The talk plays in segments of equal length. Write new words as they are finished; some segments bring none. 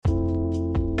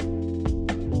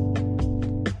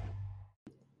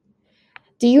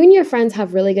Do you and your friends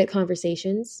have really good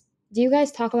conversations? Do you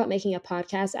guys talk about making a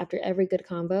podcast after every good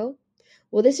convo?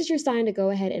 Well, this is your sign to go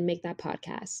ahead and make that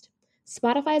podcast.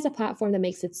 Spotify is a platform that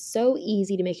makes it so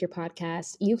easy to make your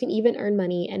podcast. You can even earn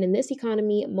money, and in this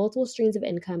economy, multiple streams of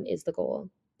income is the goal.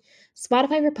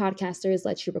 Spotify for Podcasters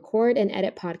lets you record and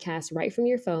edit podcasts right from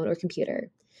your phone or computer.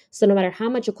 So no matter how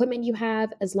much equipment you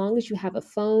have, as long as you have a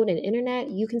phone and internet,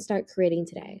 you can start creating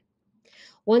today.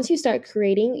 Once you start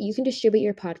creating, you can distribute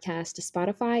your podcast to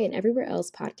Spotify and everywhere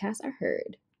else podcasts are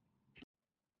heard.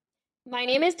 My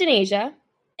name is Denasia.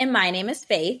 And my name is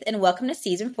Faith, and welcome to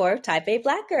Season 4 of Type A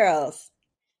Black Girls.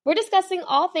 We're discussing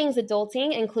all things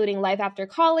adulting, including life after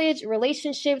college,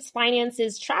 relationships,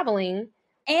 finances, traveling,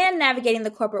 and navigating the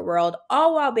corporate world,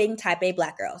 all while being Type A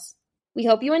Black girls. We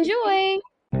hope you enjoy.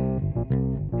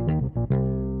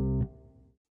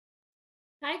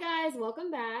 Hi guys,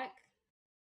 welcome back.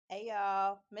 Hey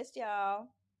y'all, missed y'all.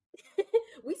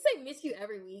 We say miss you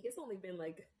every week. It's only been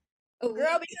like a week.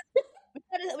 Girl,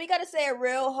 we gotta say it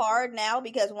real hard now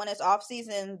because when it's off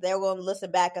season, they're gonna listen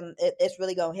back and it's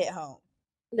really gonna hit home.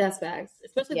 That's facts.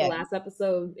 Especially the last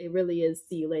episode, it really is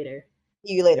see you later.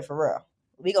 See you later for real.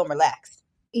 We gonna relax.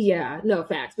 Yeah, no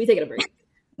facts. We taking a break.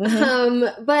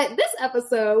 But this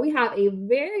episode, we have a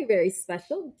very, very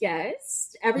special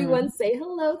guest. Everyone say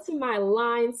hello to my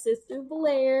line sister,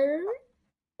 Blair.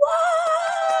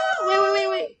 Whoa!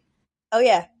 Wait. Oh,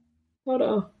 yeah. Hold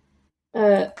on.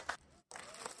 Yeah.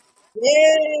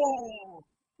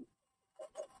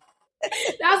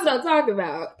 That's what I'm talking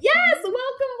about. Yes,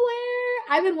 welcome, Blair.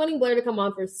 I've been wanting Blair to come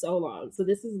on for so long. So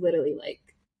this is literally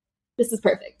this is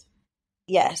perfect.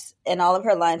 Yes, and all of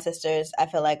her line sisters, I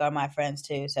feel like, are my friends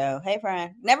too. So, hey,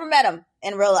 friend. Never met them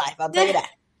in real life. I'll tell you that.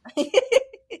 Oh my God.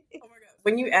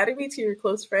 When you added me to your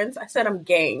close friends, I said I'm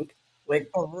gang.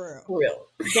 Like, for real.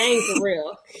 Gang for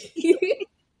real.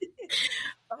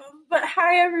 But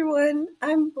hi, everyone.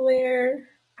 I'm Blair.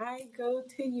 I go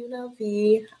to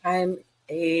UNLV. I'm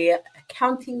a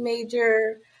accounting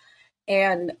major.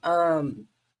 And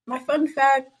my fun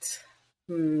fact,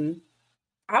 I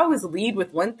always lead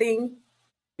with one thing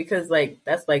because,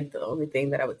 that's, the only thing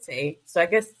that I would say. So I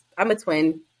guess I'm a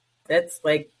twin. That's,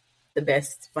 the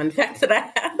best fun fact that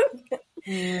I have.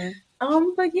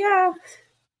 But yeah,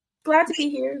 glad to be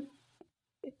here.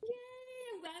 Yay,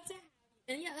 I'm glad to have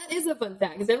you. And yeah, that is a fun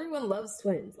fact because everyone loves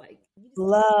twins.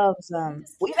 Loves them.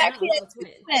 We've actually had two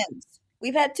twins.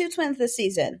 We've had two twins this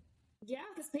season. Yeah,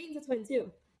 because Peyton's a twin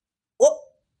too.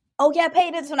 Oh yeah,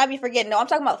 Peyton's when I be forgetting. No, I'm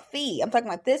talking about Fee. I'm talking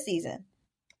about this season.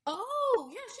 Oh,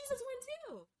 yeah, she's a twin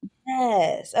too.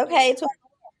 Yes. Okay, twin.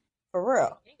 For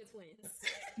real.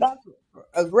 That's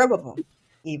a grip of them,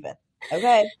 even.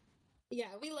 Okay. Yeah,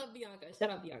 we love Bianca. Shout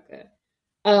out Bianca.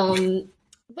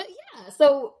 But yeah,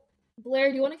 so Blair,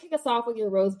 do you want to kick us off with your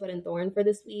rosebud and thorn for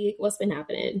this week? What's been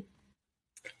happening?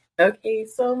 Okay,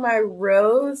 so my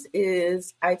rose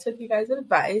is I took you guys'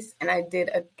 advice and I did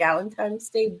a Valentine's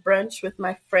Day brunch with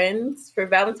my friends for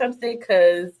Valentine's Day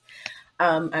because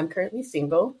I'm currently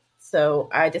single. So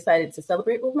I decided to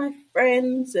celebrate with my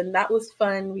friends and that was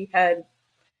fun. We had,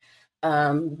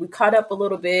 we caught up a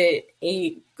little bit,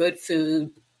 ate good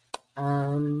food.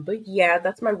 But yeah,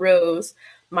 that's my rose.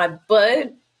 My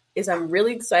bud is I'm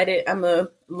really excited. I'm a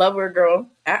lover girl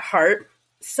at heart.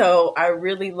 So I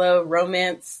really love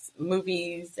romance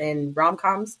movies and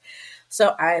rom-coms.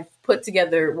 So I've put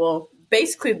together,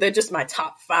 basically they're just my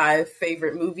top 5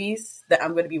 favorite movies that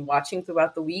I'm going to be watching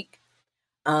throughout the week.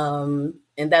 And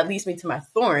that leads me to my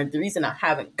thorn. The reason I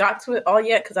haven't got to it all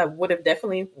yet, because I would have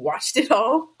definitely watched it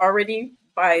all already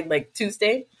by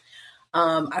Tuesday.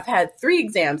 I've had 3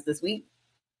 exams this week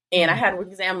and I had one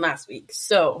exam last week.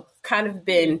 So kind of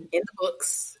been in the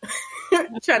books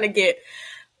trying to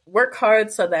work hard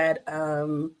so that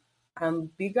I'll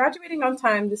be graduating on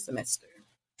time this semester.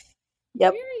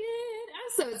 Yep. Period.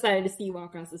 I'm so excited to see you walk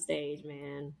across the stage,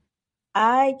 man.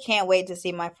 I can't wait to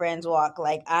see my friends walk.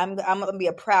 I'm gonna be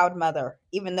a proud mother,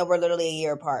 even though we're literally a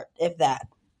year apart, if that.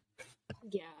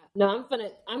 Yeah. No,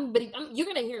 you're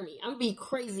gonna hear me. I'm gonna be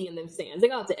crazy in them stands. They're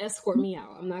gonna have to escort me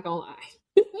out. I'm not gonna lie.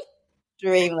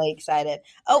 Extremely excited.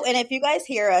 Oh, and if you guys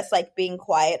hear us being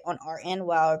quiet on our end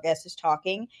while our guest is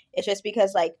talking, it's just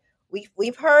because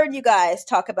we've heard you guys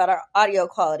talk about our audio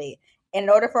quality. And in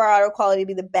order for our audio quality to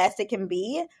be the best it can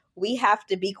be, we have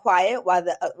to be quiet while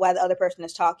the other person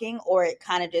is talking, or it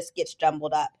kind of just gets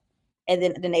jumbled up, and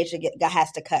then Denasia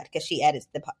has to cut because she edits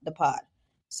the pod.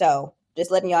 So just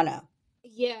letting y'all know.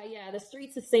 Yeah. The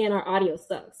streets is saying our audio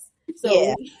sucks. So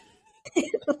yeah.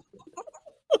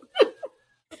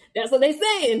 That's what they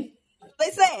saying.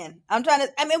 I'm trying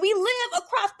to. I mean, we live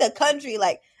across the country.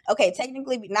 Okay,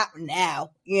 technically not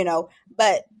now,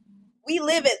 but we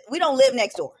don't live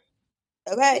next door.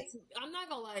 Okay. I'm not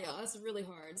gonna lie, y'all. It's really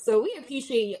hard. So we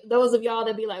appreciate those of y'all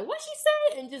that be like, "What she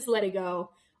said," and just let it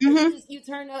go. Mm-hmm. You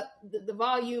turn up the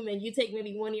volume and you take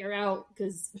maybe one ear out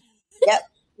because Yep.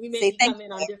 we may come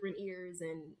in on different ears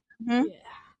and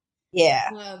yeah.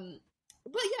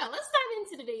 But yeah, let's dive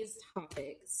into today's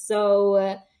topic.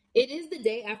 So it is the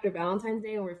day after Valentine's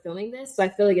Day when we're filming this, so I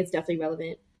feel like it's definitely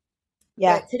relevant.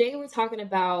 Yeah. But today we're talking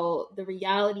about the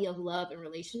reality of love and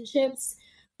relationships,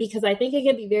 because I think it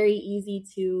can be very easy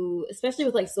to, especially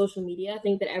with like social media,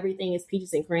 think that everything is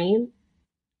peaches and cream,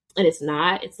 and it's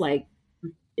not. It's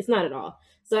not at all.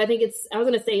 So I think I was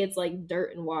gonna say it's like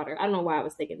dirt and water. I don't know why I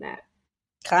was thinking that.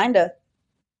 Kinda.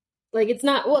 Like it's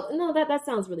not. Well, no, that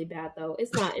sounds really bad though.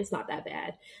 It's not that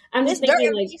bad. I'm just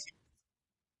thinking like,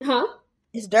 huh?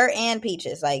 It's dirt and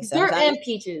peaches. Like dirt and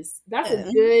peaches. That's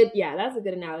a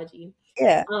good analogy.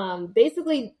 Yeah.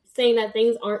 Basically saying that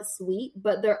things aren't sweet,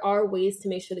 but there are ways to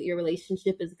make sure that your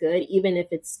relationship is good, even if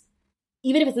it's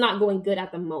not going good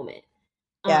at the moment.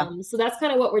 Yeah. So that's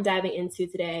kind of what we're diving into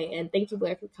today. And thank you,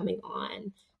 Blair, for coming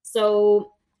on.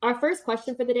 So our first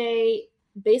question for the day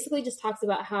basically just talks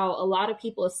about how a lot of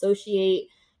people associate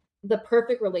the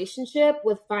perfect relationship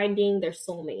with finding their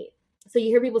soulmate. So you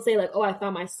hear people say like, "Oh, I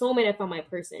found my soulmate, I found my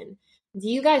person." Do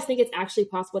you guys think it's actually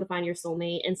possible to find your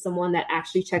soulmate and someone that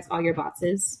actually checks all your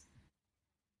boxes?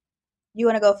 You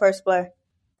want to go first, Blair?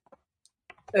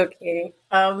 Okay.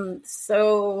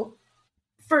 So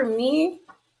for me,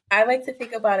 I like to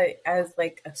think about it as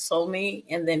like a soulmate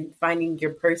and then finding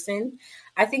your person.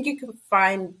 I think you can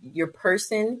find your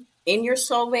person in your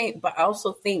soulmate, but I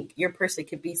also think your person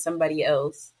could be somebody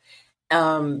else.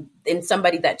 And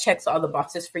somebody that checks all the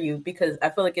boxes for you, because I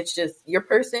feel like it's just your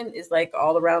person is like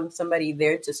all around somebody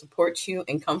there to support you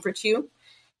and comfort you.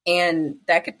 And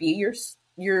that could be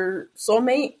your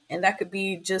soulmate, and that could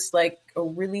be just like a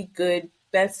really good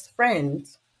best friend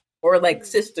or like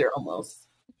sister almost.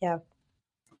 Yeah.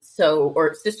 So,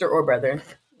 or sister or brother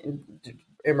in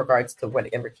regards to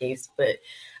whatever case. But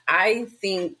I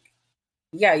think,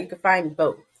 yeah, you can find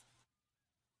both.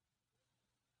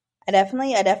 I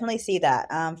definitely see that.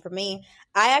 For me,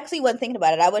 I actually wasn't thinking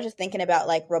about it. I was just thinking about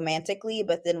like romantically,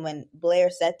 but then when Blair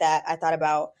said that, I thought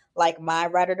about like my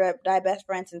ride or die best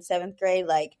friends in 7th grade.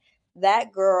 Like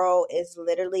that girl is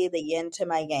literally the yin to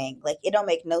my yang. Like it don't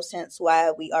make no sense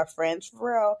why we are friends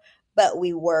for real, but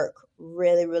we work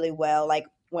really, really well. Like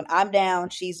when I'm down,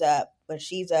 she's up. When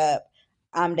she's up,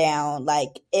 I'm down.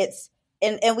 Like it's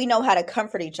and we know how to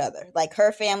comfort each other. Like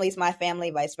her family's my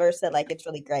family, vice versa. Like it's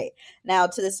really great. Now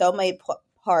to the soulmate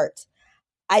part,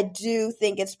 I do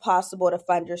think it's possible to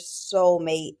find your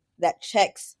soulmate that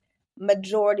checks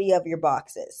majority of your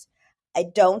boxes. I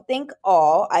don't think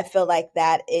all. I feel like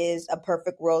that is a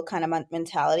perfect world kind of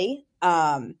mentality.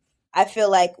 I feel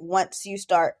like once you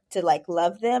start to like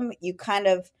love them, you kind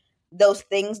of those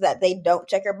things that they don't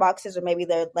check your boxes or maybe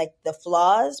they're like the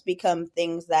flaws become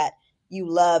things that you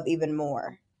love even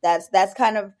more. That's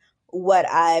kind of what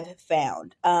I've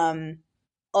found.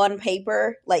 On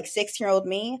paper, like 6-year-old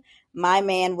me, my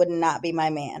man would not be my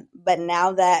man. But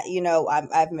now that,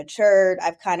 I've matured,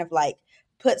 I've kind of like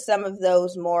put some of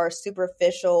those more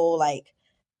superficial like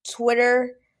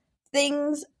Twitter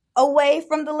things away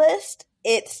from the list.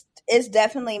 It's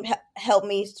definitely helped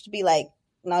me to be like,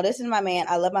 no, this is my man.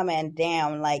 I love my man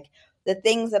down. Like the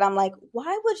things that I'm like,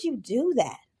 why would you do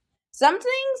that? Some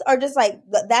things are just like,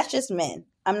 that's just men.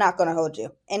 I'm not going to hold you.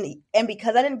 And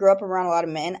because I didn't grow up around a lot of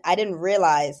men, I didn't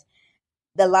realize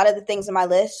that a lot of the things on my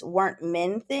list weren't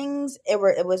men things. It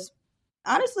was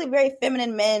honestly very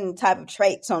feminine men type of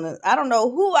traits on it. I don't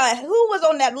know who was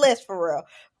on that list for real.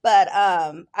 But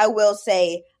I will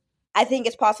say, I think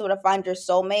it's possible to find your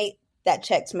soulmate that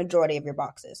checks majority of your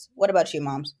boxes. What about you,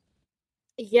 moms?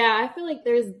 Yeah, I feel like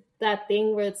there's that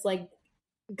thing where it's like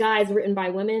guys written by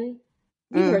women.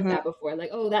 You've heard that before.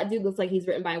 Like, oh, that dude looks like he's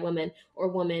written by a woman or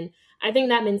woman. I think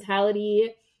that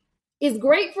mentality is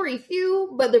great for a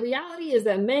few, but the reality is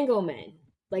that men go men.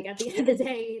 Like at the end of the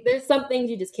day, there's some things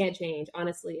you just can't change,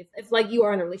 honestly. If like you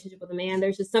are in a relationship with a man,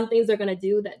 there's just some things they're going to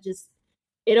do that just,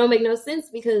 it don't make no sense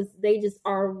because they just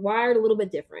are wired a little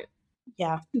bit different.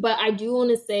 Yeah. But I do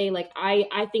want to say, like,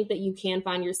 I think that you can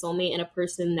find your soulmate in a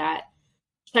person that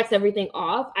checks everything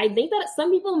off. I think that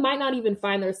some people might not even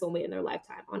find their soulmate in their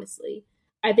lifetime, honestly.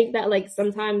 I think that like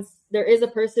sometimes there is a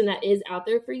person that is out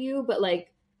there for you, but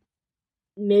like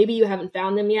maybe you haven't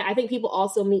found them yet. I think people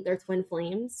also meet their twin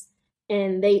flames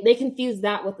and they confuse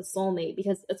that with a soulmate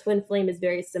because a twin flame is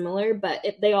very similar, but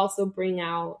they also bring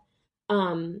out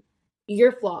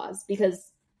your flaws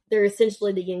because they're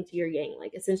essentially the yin to your yang,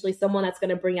 like essentially someone that's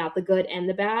going to bring out the good and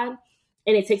the bad.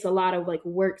 And it takes a lot of like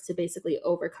work to basically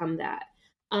overcome that.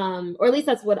 Or at least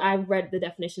that's what I've read the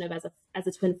definition of as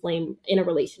a twin flame in a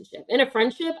relationship. In a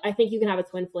friendship, I think you can have a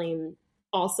twin flame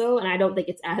also, and I don't think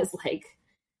it's as like,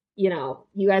 you know,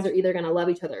 you guys are either gonna love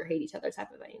each other or hate each other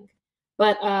type of thing.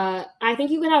 But I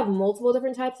think you can have multiple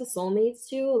different types of soulmates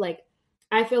too. Like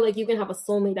I feel like you can have a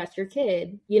soulmate that's your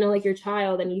kid, you know, like your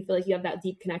child, and you feel like you have that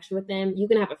deep connection with them. You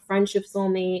can have a friendship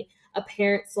soulmate, a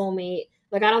parent soulmate.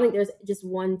 Like, I don't think there's just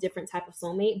one different type of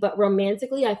soulmate, but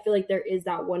romantically, I feel like there is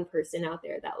that one person out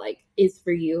there that like is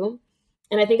for you.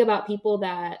 And I think about people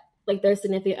that like their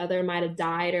significant other might have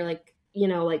died, or like, you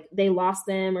know, like they lost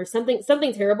them or something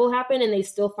terrible happened, and they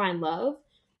still find love.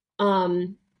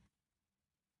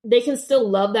 They can still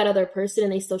love that other person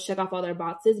and they still check off all their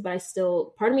boxes, but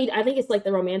part of me, I think it's like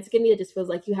the romantic in me that just feels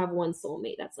like you have one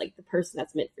soulmate that's like the person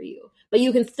that's meant for you, but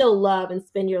you can still love and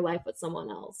spend your life with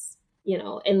someone else, you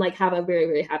know, and like have a very,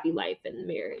 very happy life and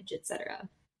marriage, etc.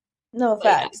 No,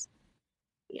 facts.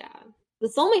 Yeah. The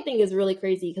soulmate thing is really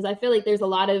crazy because I feel like there's a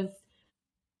lot of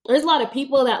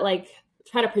people that like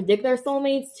try to predict their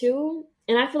soulmates too.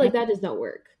 And I feel like that does not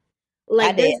work.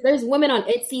 Like there's women on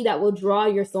Etsy that will draw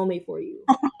your soulmate for you.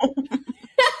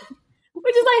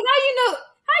 Which is like, how you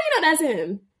know that's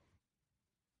him?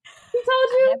 He told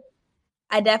you?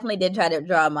 I definitely did try to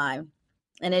draw mine.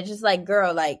 And it's just like,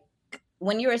 girl, like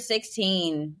when you were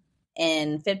 16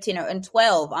 and 15 and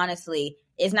 12, honestly,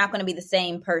 it's not going to be the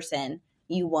same person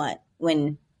you want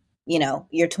when, you know,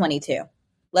 you're 22.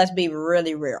 Let's be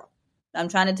really real. I'm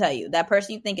trying to tell you, that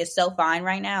person you think is so fine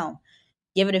right now,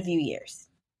 give it a few years.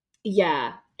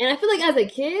 Yeah. And I feel like as a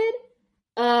kid,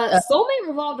 soulmate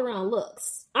revolved around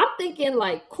looks. I'm thinking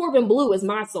like Corbin Bleu is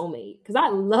my soulmate because I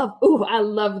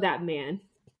love that man.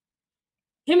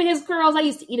 Him and his curls, I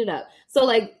used to eat it up. So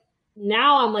like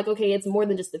now I'm like, okay, it's more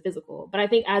than just the physical. But I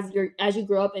think as you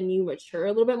grow up and you mature a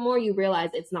little bit more, you realize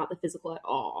it's not the physical at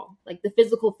all. Like the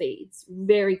physical fades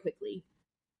very quickly.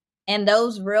 And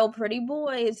those real pretty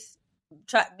boys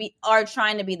are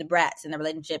trying to be the brats in the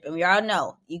relationship, and we all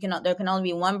know there can only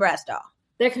be one brat doll.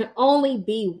 Let them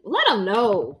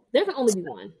know there can only be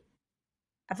one.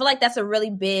 I feel like that's a really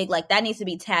big, like that needs to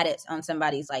be tatted on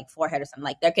somebody's like forehead or something.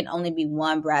 Like there can only be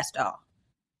one brat doll,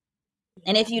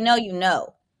 and if you know, you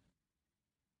know.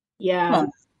 Yeah,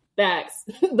 facts.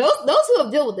 those who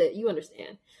have dealt with it, you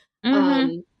understand.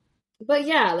 Mm-hmm. But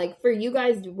yeah, like for you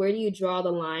guys, where do you draw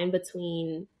the line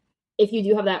between if you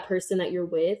do have that person that you're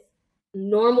with?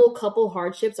 Normal couple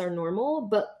hardships are normal,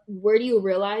 but where do you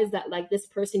realize that like this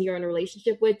person you're in a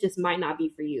relationship with just might not be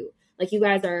for you? Like you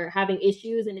guys are having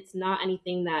issues and it's not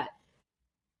anything that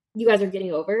you guys are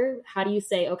getting over. How do you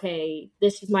say, okay,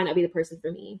 this just might not be the person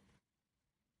for me?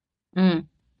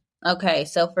 Okay,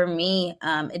 so for me,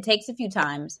 it takes a few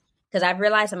times because I've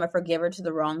realized I'm a forgiver to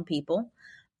the wrong people.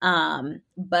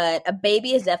 But a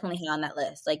baby is definitely on that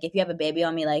list. Like if you have a baby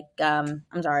on me, like I'm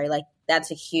sorry, like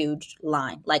that's a huge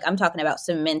line. Like I'm talking about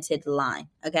cemented line.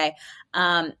 Okay.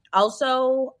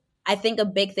 Also, I think a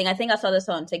big thing, I think I saw this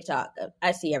on TikTok.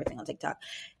 I see everything on TikTok.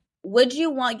 Would you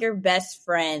want your best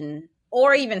friend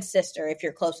or even sister, if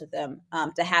you're close with them,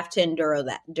 to have to endure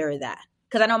that?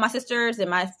 Because I know my sisters and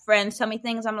my friends tell me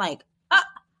things. I'm like,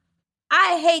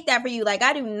 I hate that for you. Like,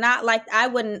 I do not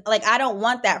I don't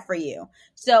want that for you.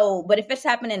 So, but if it's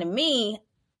happening to me,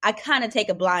 I kind of take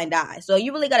a blind eye. So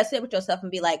you really got to sit with yourself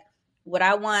and be like, would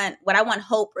I want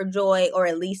Hope or Joy or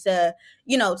Elisa,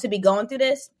 to be going through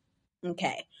this?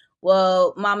 Okay.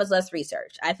 Well, mamas, let's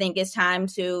research. I think it's time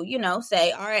to,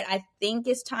 say, all right, I think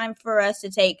it's time for us to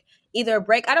take either a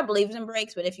break. I don't believe in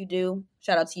breaks, but if you do,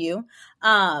 shout out to you.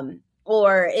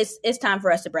 Or it's time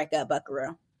for us to break up,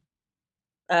 Buckaroo.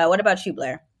 What about you,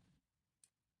 Blair?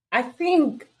 I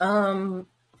think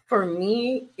for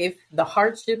me, if the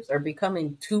hardships are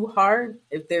becoming too hard,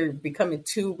 if they're becoming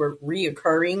too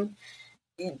reoccurring,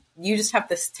 you just have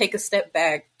to take a step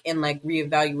back and like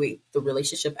reevaluate the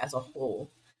relationship as a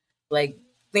whole. Like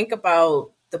think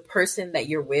about the person that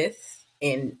you're with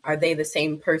and are they the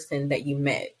same person that you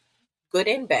met? Good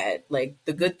and bad, like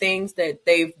the good things that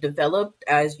they've developed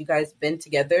as you guys been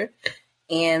together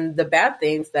and the bad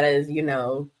things that has,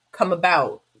 come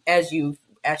about as you've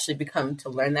actually become to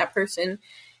learn that person.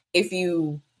 If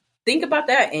you think about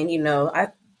that and,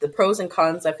 the pros and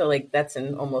cons, I feel like that's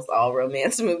in almost all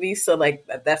romance movies. So like,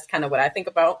 that's kind of what I think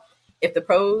about. If the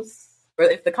pros or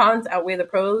if the cons outweigh the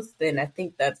pros, then I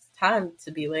think that's time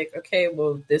to be like, okay,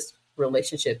 well, this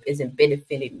relationship isn't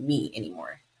benefiting me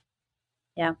anymore.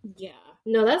 Yeah. Yeah.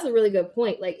 No, that's a really good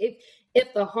point. Like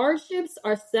if the hardships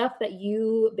are stuff that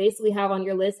you basically have on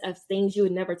your list of things you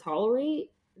would never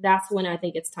tolerate, that's when I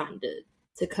think it's time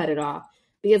to cut it off.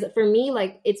 Because for me,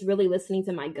 like it's really listening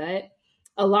to my gut.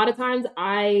 a lot of times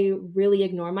I really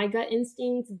ignore my gut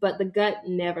instincts, but the gut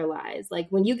never lies. Like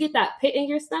when you get that pit in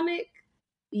your stomach,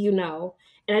 you know.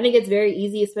 And I think it's very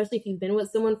easy, especially if you've been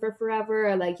with someone for forever,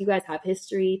 or like you guys have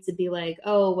history, to be like,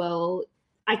 oh, well,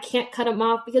 I can't cut him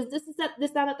off because this is that,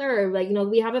 this, that, and third. Like, you know,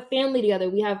 we have a family together.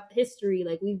 We have history.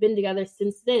 Like, we've been together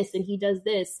since this, and he does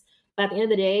this. But at the end of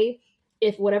the day,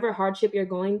 if whatever hardship you're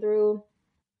going through,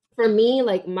 for me,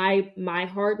 like my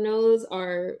hard nose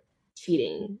are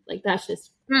cheating. Like, that's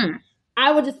just,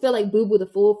 I would just feel like Boo Boo the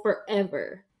Fool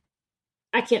forever.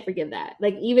 I can't forgive that.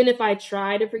 Like, even if I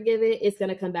try to forgive it, it's going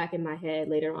to come back in my head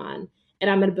later on, and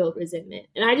I'm going to build resentment.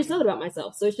 And I just know it about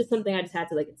myself. So it's just something I just had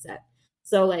to like accept.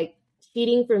 So like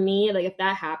cheating for me, like if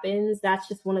that happens, that's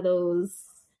just one of those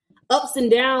ups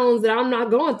and downs that I'm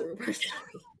not going through personally.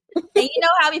 And you know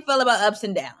how we feel about ups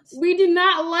and downs. We do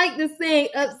not like to say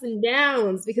ups and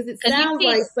downs because it sounds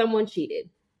like someone cheated.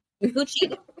 Who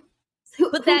cheated?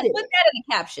 Put that in the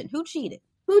caption. Who cheated?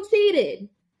 Who cheated?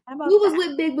 How about Who was that?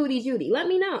 with Big Booty Judy? Let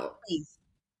me know. Please.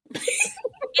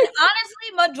 And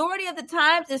honestly, majority of the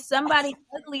times it's somebody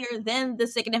uglier than the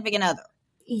significant other.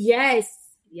 Yes,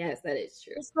 that is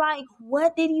true. It's like,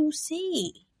 what did you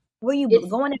see? Were you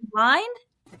going in blind?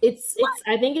 It's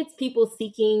I think it's people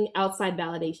seeking outside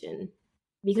validation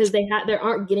because they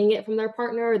aren't getting it from their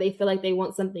partner, or they feel like they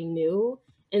want something new,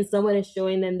 and someone is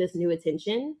showing them this new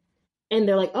attention, and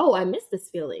they're like, oh, I miss this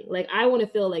feeling. Like, I want to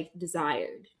feel like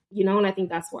desired, you know? And I think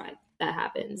that's why that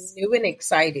happens. New and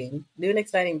exciting.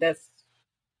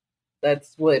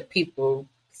 That's what people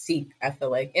seek, I feel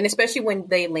like. And especially when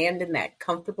they land in that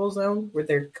comfortable zone where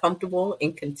they're comfortable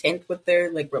and content with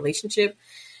their like relationship,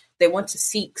 they want to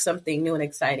seek something new and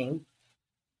exciting.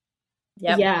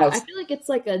 Yep. Yeah, I feel like it's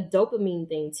like a dopamine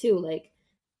thing too. Like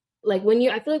I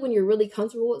feel like when you're really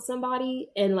comfortable with somebody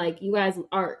and like you guys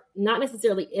are not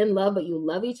necessarily in love, but you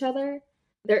love each other,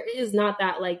 there is not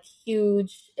that like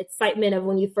huge excitement of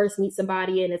when you first meet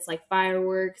somebody and it's like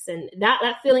fireworks, and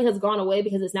that feeling has gone away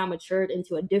because it's now matured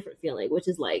into a different feeling, which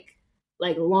is like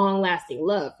long lasting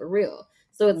love for real.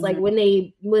 So it's like when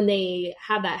they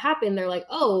have that happen, they're like,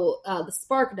 oh, the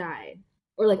spark died,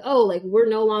 or like, oh, like we're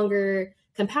no longer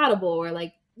compatible, or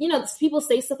like, you know, people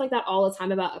say stuff like that all the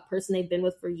time about a person they've been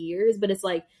with for years, but it's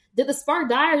like, did the spark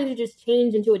die, or did it just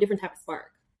change into a different type of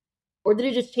spark? Or did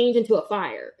it just change into a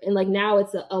fire? And like now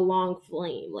it's a long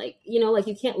flame. Like, you know, like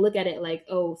you can't look at it like,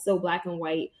 oh, so black and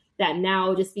white, that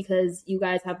now just because you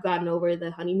guys have gotten over the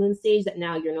honeymoon stage that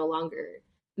now you're no longer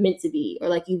meant to be, or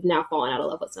like you've now fallen out of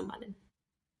love with somebody.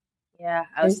 Yeah,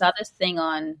 I saw this thing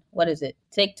on, what is it,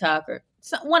 TikTok or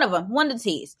one of them, one of the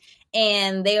T's.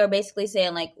 And they are basically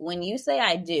saying like, when you say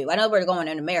I do, I know we're going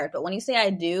into marriage, but when you say I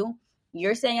do,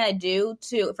 you're saying I do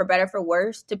to, for better, for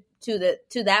worse, to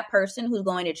that person who's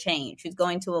going to change, who's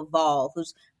going to evolve,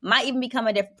 who's might even become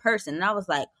a different person. And I was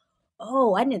like,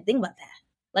 oh, I didn't think about that.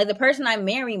 Like the person I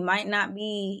marry might not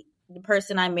be the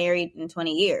person I married in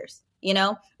 20 years, you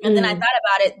know? And then I thought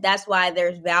about it. That's why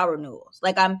there's vow renewals.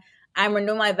 Like I'm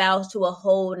renewing my vows to a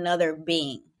whole nother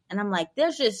being. And I'm like,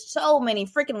 there's just so many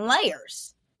freaking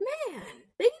layers. Man,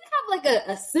 they need to have like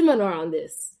a seminar on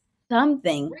this.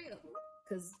 Something.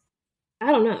 Because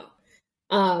I don't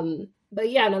know. But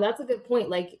yeah, no, that's a good point.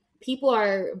 Like people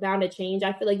are bound to change.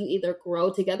 I feel like you either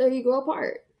grow together or you grow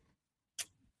apart.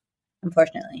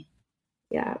 Unfortunately.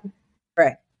 Yeah.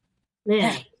 Right.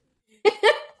 Man.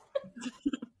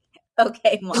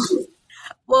 Okay, Mom.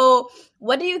 Well,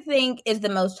 what do you think is the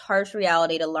most harsh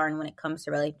reality to learn when it comes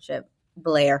to relationship,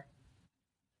 Blair?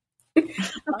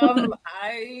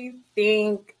 I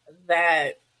think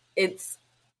that it's,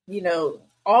 you know,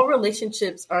 all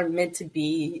relationships aren't meant to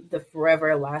be the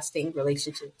forever lasting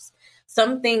relationships.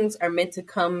 Some things are meant to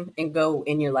come and go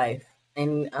in your life.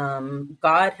 And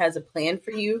God has a plan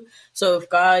for you. So if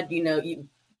God,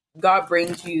 God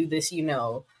brings you this,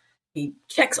 he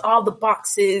checks all the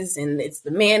boxes and it's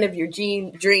the man of your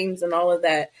dreams and all of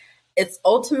that. It's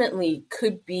ultimately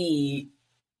could be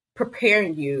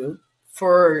preparing you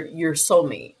for your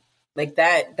soulmate. Like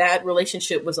that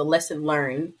relationship was a lesson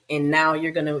learned. And now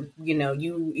you're going to,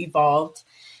 you evolved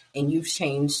and you've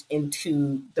changed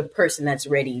into the person that's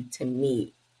ready to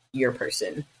meet your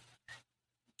person.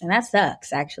 And that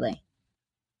sucks, actually.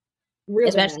 Really?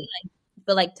 Especially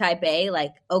for like type A,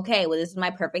 like, okay, well, this is my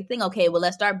perfect thing. Okay, well,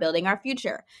 let's start building our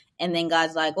future. And then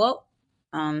God's like, well,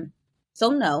 so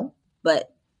no,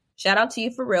 but shout out to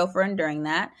you for real for enduring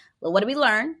that. Well, what did we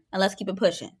learn? And let's keep it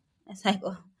pushing. It's like,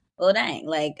 well, dang,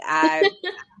 like I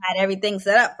had everything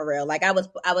set up for real. Like I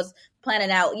was planning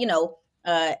out,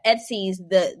 Etsy's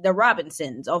the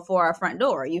Robinsons or for our front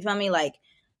door. You feel me? Like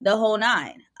the whole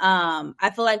nine.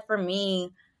 I feel like for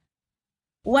me,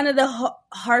 one of the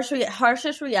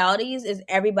harshest realities is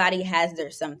everybody has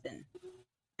their something,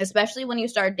 especially when you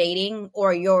start dating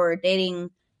or your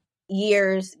dating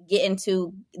years get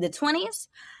into the 20s,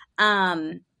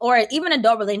 or even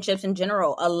adult relationships in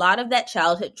general. A lot of that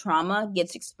childhood trauma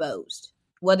gets exposed,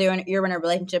 whether you're in a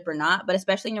relationship or not, but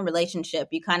especially in a relationship,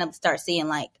 you kind of start seeing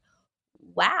like,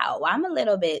 wow, I'm a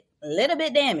little bit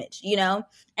damaged, you know?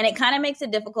 And it kind of makes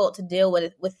it difficult to deal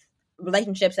with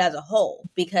relationships as a whole,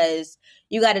 because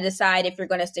you got to decide if you're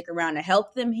going to stick around to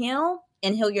help them heal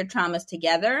and heal your traumas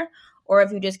together, or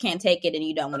if you just can't take it and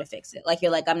you don't want to fix it. Like,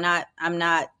 you're like, I'm not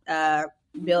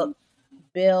Bill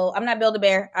the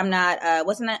Bear. I'm not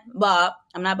wasn't that Bob?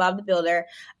 I'm not Bob the Builder.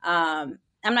 I'm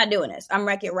not doing this. I'm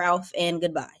Wreck-It Ralph and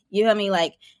goodbye. You know what I mean?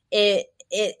 Like,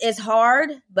 it's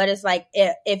hard, but it's like,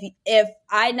 if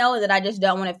I know that I just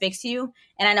don't want to fix you,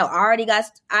 and I know I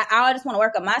just want to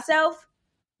work on myself.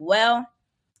 Well,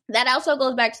 that also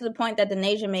goes back to the point that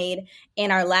Denasia made in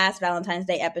our last Valentine's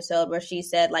Day episode, where she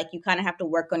said, like, you kind of have to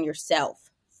work on yourself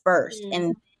first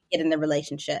and get in the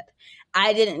relationship.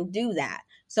 I didn't do that.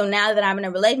 So now that I'm in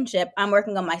a relationship, I'm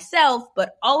working on myself,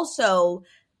 but also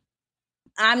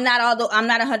I'm not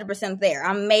 100% there.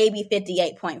 I'm maybe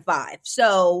 58.5.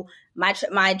 So my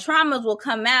traumas will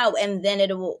come out, and then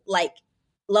it will, like,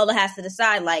 Lola has to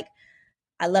decide, like,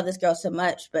 I love this girl so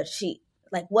much, but she,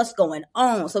 like, what's going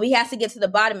on? So he has to get to the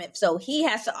bottom of it. So he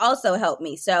has to also help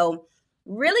me. So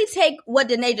really take what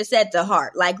Denasia said to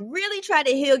heart. Like, really try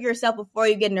to heal yourself before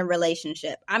you get in a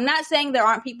relationship. I'm not saying there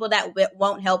aren't people that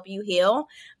won't help you heal,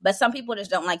 but some people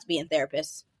just don't like to be in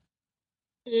therapists.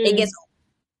 It gets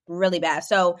really bad.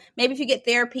 So maybe if you get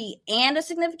therapy and a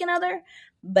significant other,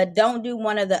 but don't do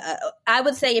one of the, I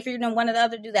would say if you're doing one or the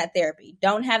other, do that therapy.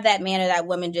 Don't have that man or that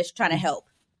woman just trying to help.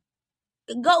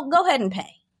 Go ahead and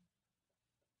pay.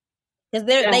 Because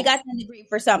they got the degree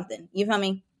for something. You feel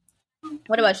me?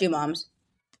 What about you, moms?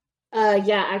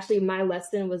 Yeah, actually, my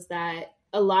lesson was that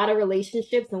a lot of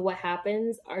relationships and what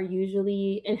happens are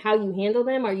usually, and how you handle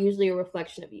them are usually a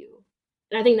reflection of you.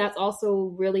 And I think that's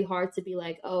also really hard to be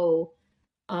like, oh,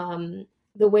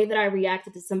 the way that I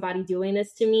reacted to somebody doing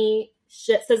this to me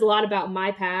says a lot about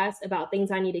my past, about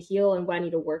things I need to heal and what I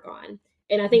need to work on.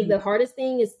 And I think the hardest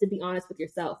thing is to be honest with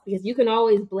yourself, because you can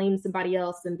always blame somebody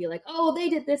else and be like, oh, they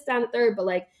did this, down the third. But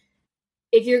like,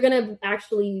 if you're going to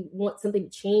actually want something to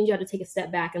change, you have to take a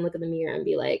step back and look in the mirror and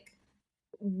be like,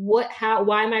 why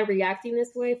am I reacting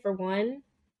this way, for one?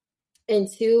 And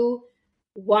two,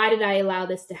 why did I allow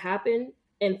this to happen?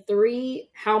 And three,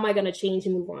 how am I going to change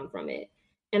and move on from it?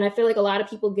 And I feel like a lot of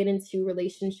people get into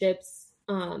relationships,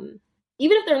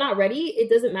 even if they're not ready. It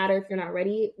doesn't matter if you're not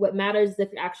ready. What matters is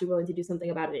if you're actually willing to do something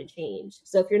about it and change.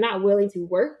 So if you're not willing to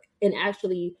work and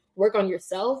actually work on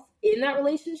yourself in that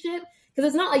relationship, because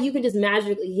it's not like you can just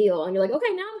magically heal and you're like,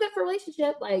 okay, now I'm good for a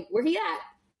relationship. Like, where he at?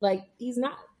 Like, he's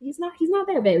not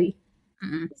there, baby.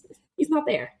 Mm-hmm. He's not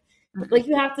there. Mm-hmm. Like,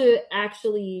 you have to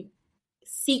actually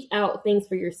seek out things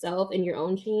for yourself and your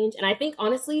own change. And I think,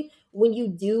 honestly, when you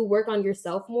do work on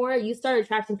yourself more, you start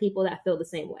attracting people that feel the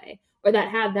same way or that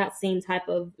have that same type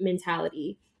of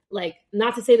mentality. Like,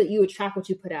 not to say that you attract what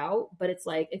you put out, but it's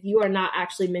like, if you are not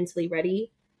actually mentally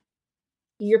ready,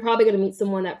 you're probably going to meet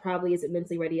someone that probably isn't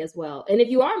mentally ready as well. And if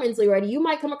you are mentally ready, you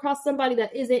might come across somebody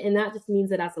that isn't, and that just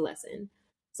means that that's a lesson.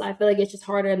 So I feel like it's just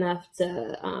harder enough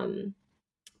to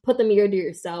put the mirror to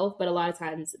yourself, but a lot of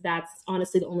times that's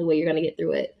honestly the only way you're going to get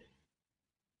through it.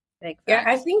 Yeah,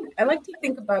 I like to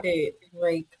think about it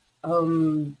like,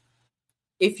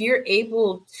 if you're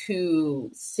able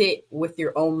to sit with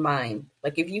your own mind,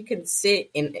 like if you can sit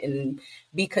and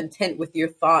be content with your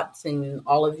thoughts and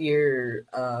all of your,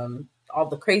 all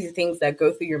the crazy things that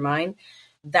go through your mind,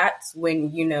 that's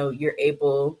when, you know, you're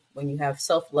able, when you have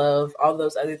self-love, all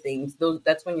those other things,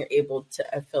 that's when you're able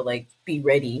to, I feel like, be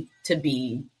ready to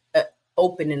be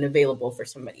open and available for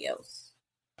somebody else.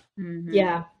 Mm-hmm.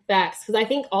 Yeah, facts. Because I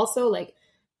think also, like,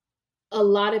 a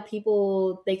lot of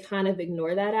people, they kind of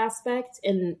ignore that aspect.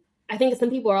 And I think some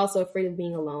people are also afraid of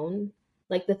being alone.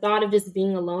 Like, the thought of just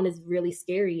being alone is really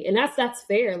scary. And that's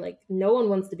fair. Like, no one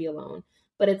wants to be alone.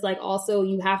 But it's like, also,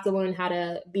 you have to learn how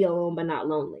to be alone but not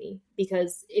lonely.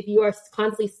 Because if you are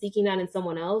constantly seeking that in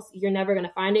someone else, you're never going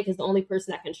to find it, because the only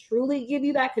person that can truly give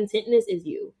you that contentness is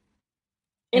you.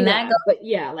 And but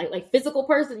yeah, like physical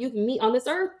person you can meet on this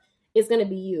earth is going to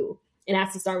be you. And it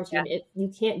has to start with you. And if you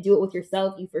can't do it with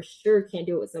yourself, you for sure can't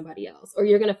do it with somebody else. Or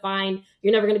you're going to find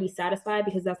you're never going to be satisfied,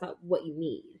 because that's not what you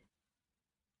need.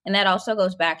 And that also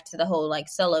goes back to the whole, like,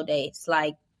 solo dates,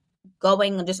 like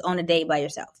going just on a date by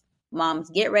yourself. Moms,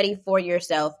 get ready for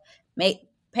yourself.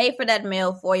 Pay for that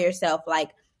meal for yourself. Like,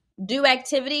 do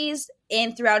activities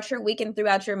in throughout your week and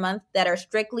throughout your month that are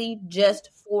strictly just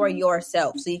for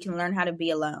yourself so you can learn how to be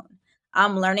alone.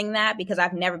 I'm learning that because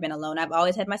I've never been alone. I've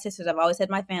always had my sisters. I've always had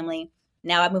my family.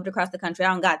 Now I've moved across the country. I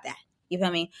don't got that. You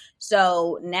feel me?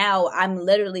 So now I'm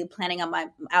literally planning out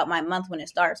my month when it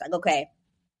starts. Like, okay,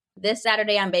 this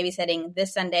Saturday I'm babysitting.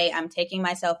 This Sunday I'm taking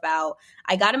myself out.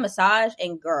 I got a massage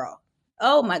and girl,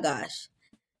 oh my gosh.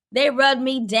 They rubbed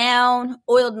me down,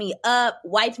 oiled me up,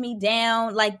 wiped me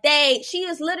down. Like she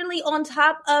is literally on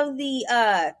top of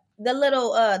the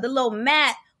little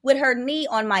mat with her knee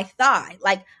on my thigh.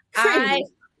 Like I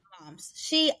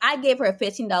gave her a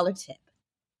 $15 tip.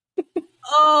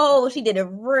 Oh, she did it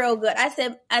real good. I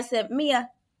said, Mia,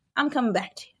 I'm coming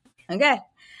back to you. Okay.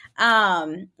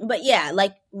 But yeah,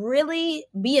 like really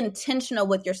be intentional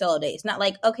with your solo days. Not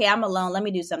like, okay, I'm alone. Let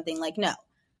me do something. Like, no,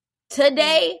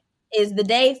 today is the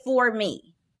day for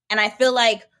me. And I feel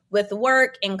like with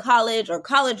work and college or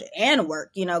college and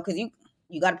work, you know, because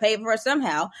you got to pay for it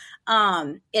somehow.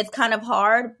 It's kind of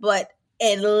hard, but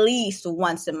at least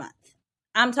once a month.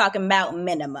 I'm talking about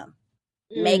minimum.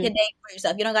 Make a day for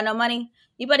yourself. You don't got no money?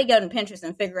 You better go on Pinterest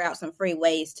and figure out some free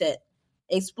ways to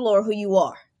explore who you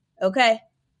are. Okay?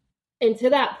 And to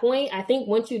that point, I think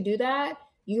once you do that,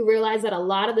 you realize that a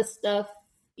lot of the stuff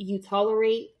you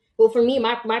tolerate, well, for me,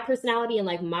 my personality and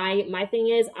like my thing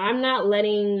is I'm not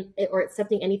letting it or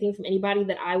accepting anything from anybody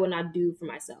that I would not do for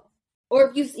myself. Or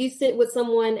if you sit with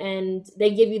someone and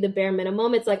they give you the bare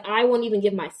minimum, it's like I won't even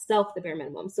give myself the bare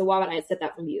minimum. So why would I accept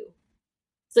that from you?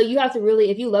 So you have to really,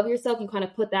 if you love yourself, you kind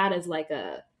of put that as like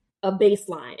a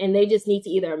baseline. And they just need to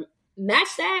either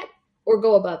match that or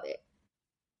go above it.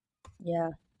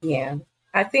 Yeah. Yeah.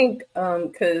 I think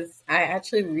because I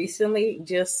actually recently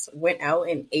just went out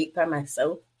and ate by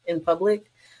myself in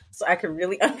public. So I could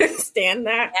really understand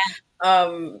that.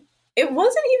 Yeah. It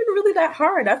wasn't even really that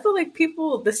hard. I feel like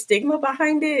the stigma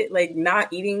behind it, like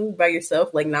not eating by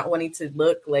yourself, like not wanting to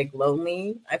look like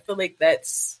lonely. I feel like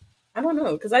that's, I don't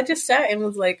know, because I just sat and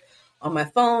was like on my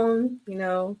phone, you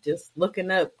know, just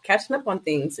catching up on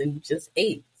things and just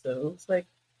ate. So it's like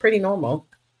pretty normal.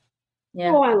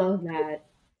 Yeah. Oh, I love that.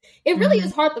 It really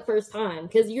is hard the first time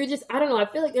because you're just, I don't know, I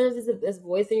feel like there's this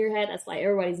voice in your head that's like,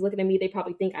 everybody's looking at me. They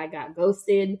probably think I got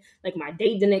ghosted. Like my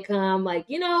date didn't come. Like,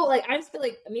 you know, like I just feel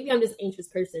like maybe I'm just an anxious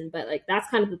person, but like that's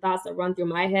kind of the thoughts that run through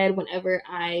my head whenever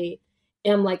I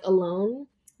am like alone.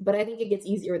 But I think it gets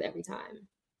easier with every time.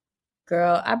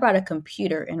 Girl, I brought a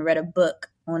computer and read a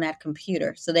book on that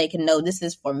computer so they can know this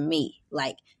is for me.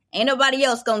 Like, ain't nobody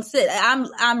else gonna sit.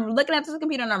 I'm looking at this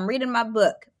computer and I'm reading my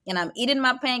book and I'm eating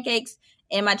my pancakes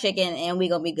and my chicken and we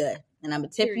gonna be good. And I'm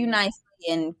gonna tip you nicely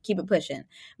and keep it pushing.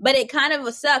 But it kind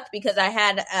of sucked because I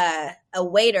had a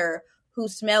waiter who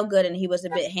smelled good and he was a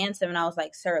bit handsome. And I was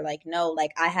like, sir, like, no,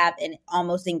 like I have an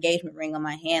almost engagement ring on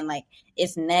my hand. Like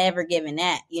it's never given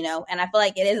that, you know? And I feel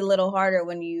like it is a little harder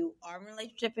when you are in a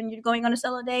relationship and you're going on a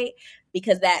solo date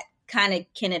because that kind of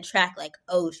can attract like,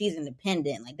 oh, she's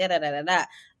independent, like da-da-da-da-da.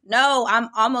 No, I'm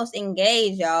almost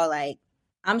engaged, y'all. Like,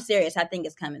 I'm serious. I think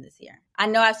it's coming this year. I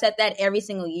know I've said that every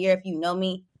single year. If you know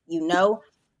me, you know,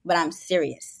 but I'm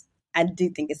serious. I do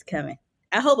think it's coming.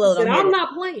 I hope Lil don't hear I'm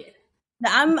not playing.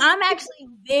 I'm actually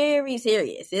very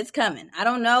serious. It's coming. I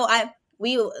don't know.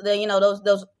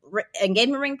 Those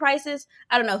engagement ring prices.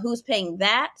 I don't know who's paying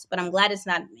that, but I'm glad it's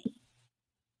not me.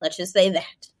 Let's just say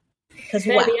that. Because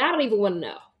wow. I don't even want to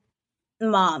know.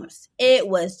 Moms, it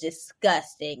was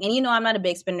disgusting. And you know I'm not a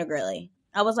big spender girly.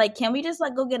 I was like, can we just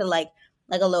like go get a little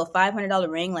 $500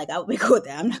 ring? Like I would be cool with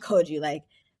that. I'm not cold you like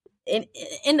in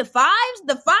the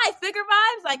 5-figure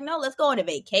vibes. Like no, let's go on a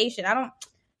vacation. I don't.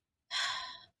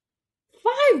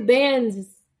 5 bands is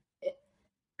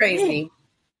crazy.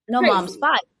 No, crazy. Moms,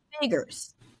 5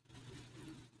 figures.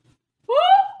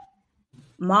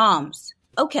 Moms,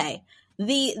 okay.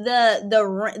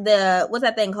 The what's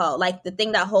that thing called? Like the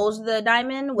thing that holds the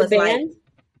diamond was like.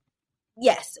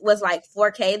 Yes, was like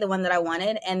 4K, the one that I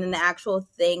wanted. And then the actual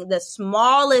thing, the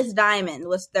smallest diamond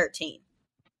was 13.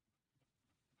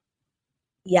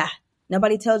 Yeah.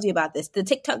 Nobody tells you about this. The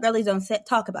TikTok girlies don't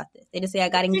talk about this. They just say I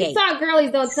got engaged. TikTok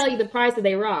girlies don't tell you the price that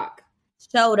they rock.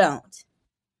 So don't.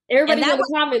 Everybody in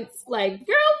the comments like,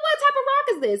 girl, what type of rock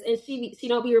is this? And she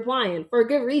don't be replying for a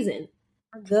good reason.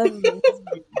 For good reason.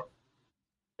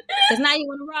 Because now you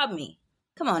want to rob me.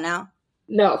 Come on now.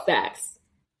 No, facts.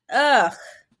 Ugh.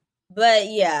 But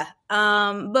yeah,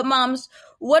 but moms,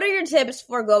 what are your tips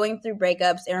for going through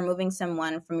breakups and removing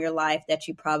someone from your life that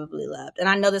you probably loved? And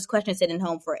I know this question is sitting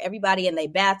home for everybody in their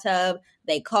bathtub,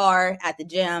 their car, at the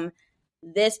gym.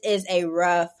 This is a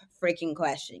rough freaking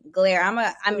question. Glare, I'm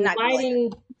not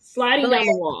sliding down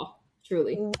the wall,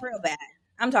 truly. Real bad.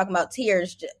 I'm talking about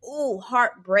tears. Ooh,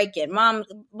 heartbreaking. Mom,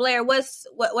 Blair, what's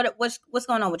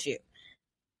going on with you?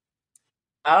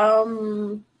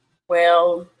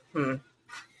 Well,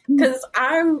 because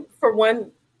I'm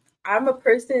a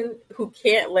person who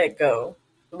can't let go.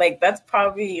 Like, that's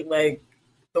probably like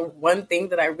the one thing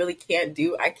that I really can't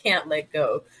do. I can't let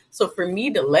go. So for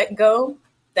me to let go,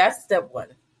 that's step one.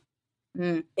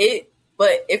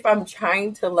 But if I'm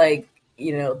trying to, like,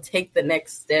 take the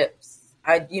next steps,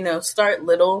 I, start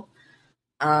little.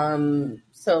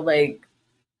 So like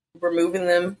removing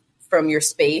them from your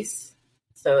space.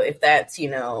 So if that's,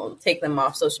 take them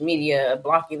off social media,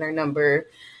 blocking their number,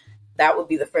 that would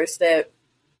be the first step.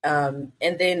 And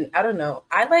then, I don't know,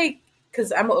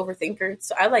 because I'm an overthinker,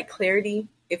 so I like clarity.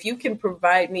 If you can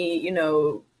provide me,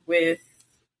 with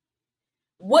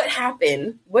what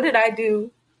happened, what did I do,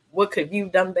 what could you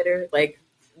have done better? Like,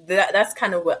 that's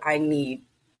kind of what I need,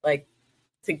 like,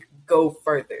 to go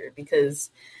further,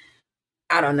 because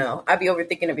I don't know. I'd be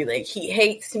overthinking. I'd be like, he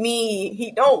hates me.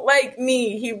 He don't like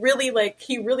me. He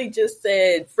really just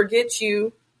said, forget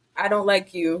you. I don't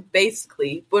like you,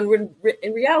 basically. But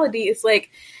in reality, it's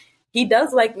like, he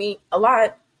does like me a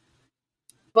lot,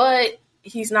 but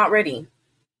he's not ready.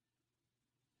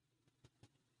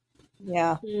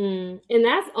 Yeah. And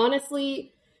that's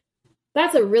honestly,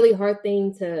 that's a really hard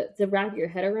thing to wrap your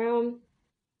head around,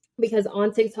 because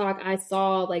on TikTok, I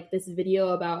saw like this video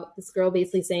about this girl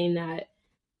basically saying that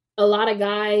a lot of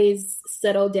guys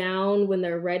settle down when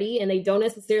they're ready, and they don't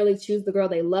necessarily choose the girl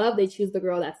they love. They choose the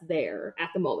girl that's there at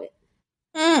the moment.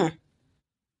 And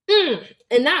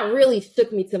that really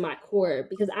shook me to my core,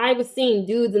 because I was seeing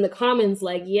dudes in the comments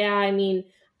like, yeah, I mean,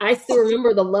 I still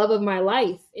remember the love of my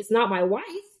life. It's not my wife,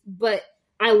 but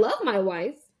I love my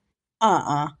wife.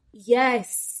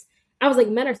 Yes. I was like,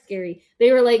 men are scary.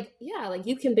 They were like, yeah, like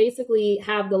you can basically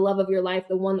have the love of your life,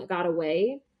 the one that got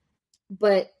away,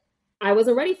 but I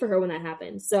wasn't ready for her when that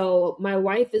happened. So my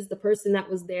wife is the person that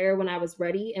was there when I was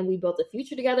ready, and we built a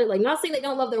future together. Like, not saying they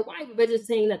don't love their wife, but just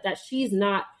saying that she's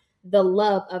not the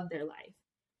love of their life.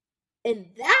 And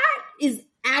that is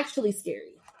actually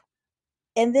scary.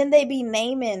 And then they be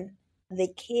naming the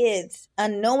kids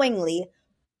unknowingly.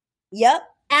 Yep.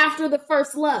 After the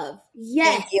first love.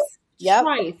 Yes. Yep.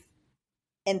 Right.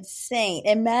 Insane.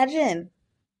 Imagine.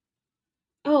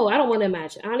 Oh, I don't want to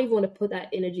imagine. I don't even want to put that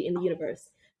energy in the universe,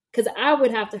 because I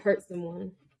would have to hurt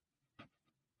someone.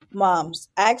 Moms,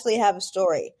 I actually have a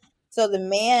story. So the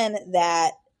man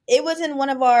that, it was in one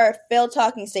of our failed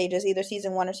talking stages, either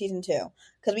season 1 or season 2,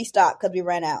 because we stopped because we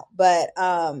ran out. But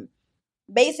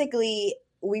basically,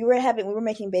 we were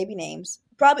making baby names.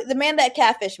 Probably the man that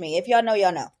catfished me. If y'all know,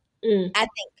 y'all know. I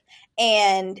think.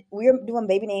 And we were doing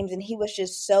baby names, and he was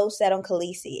just so set on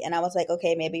Khaleesi. And I was like,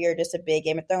 okay, maybe you're just a big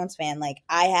Game of Thrones fan. Like,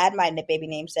 I had my baby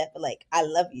name set, but like, I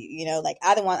love you, like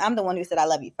I'm the one who said I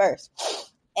love you first.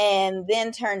 And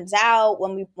then turns out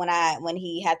when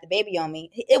he had the baby on me,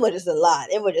 it was just a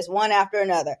lot. It was just one after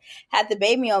another. Had the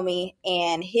baby on me,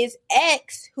 and his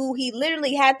ex, who he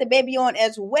literally had the baby on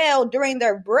as well during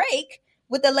their break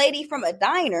with the lady from a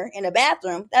diner in a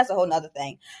bathroom. That's a whole nother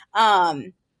thing.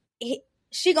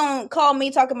 She gonna call me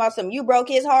talking about you broke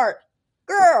his heart.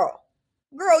 Girl,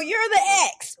 you're the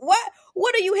ex.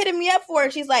 What are you hitting me up for?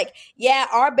 And she's like, yeah,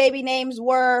 our baby names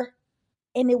were,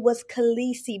 and it was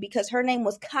Khaleesi because her name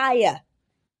was Kaya.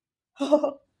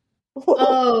 Oh,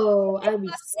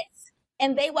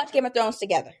 and they watch Game of Thrones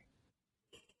together.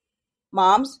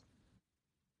 Moms?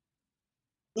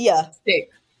 Yeah.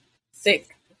 Sick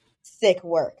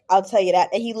work. I'll tell you that.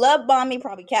 And he love bombed me,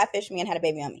 probably catfished me, and had a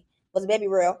baby on me. Was the baby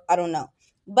real? I don't know.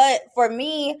 But for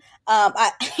me,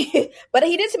 but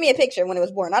he did send me a picture when it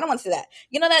was born. I don't want to see that.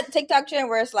 You know that TikTok trend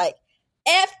where it's like,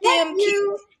 F them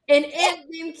kids and F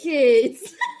them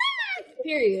kids.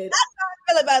 Period. That's how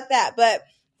I feel about that. But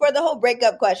for the whole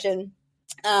breakup question,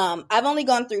 I've only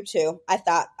gone through 2.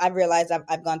 I realized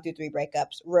I've gone through 3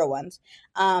 breakups, real ones.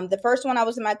 The first one, I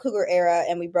was in my cougar era,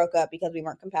 and we broke up because we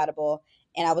weren't compatible,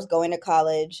 and I was going to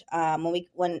college.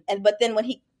 But then when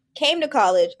he came to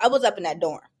college, I was up in that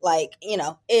dorm. Like, it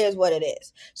is what it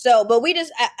is. So, but we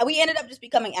ended up just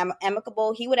becoming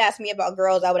amicable. He would ask me about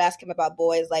girls. I would ask him about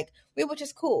boys. Like, we were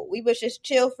just cool. We were just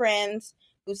chill friends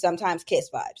who sometimes kiss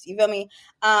vibes. You feel me?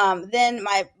 Then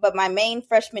my main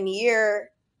freshman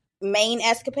year main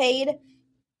escapade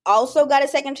also got a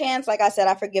second chance. Like I said,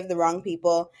 I forgive the wrong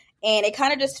people. And it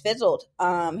kind of just fizzled.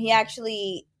 He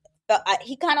actually...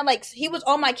 he was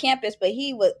on my campus, but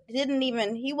he didn't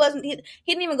even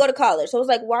go to college. So it was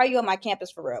like, why are you on my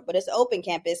campus for real? But it's an open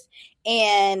campus.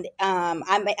 And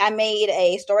I made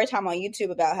a story time on YouTube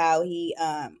about how he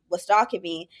was stalking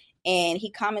me, and he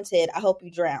commented, I hope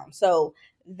you drown. So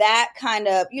that kind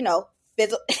of,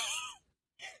 fizzled,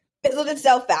 fizzled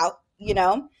itself out.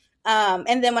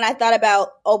 And then when I thought about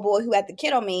old boy who had the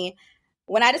kid on me,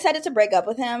 when I decided to break up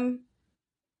with him,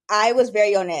 I was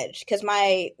very on edge because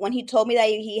when he told me that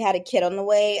he had a kid on the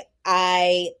way,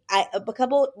 I a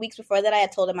couple weeks before that I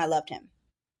had told him I loved him.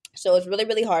 So it was really,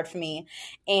 really hard for me.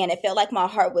 And it felt like my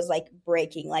heart was like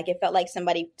breaking. Like it felt like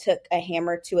somebody took a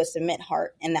hammer to a cement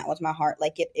heart, and that was my heart.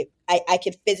 Like I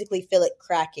could physically feel it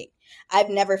cracking. I've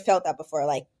never felt that before.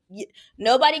 Like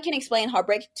nobody can explain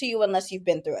heartbreak to you unless you've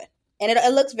been through it. And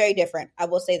it looks very different. I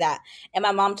will say that. And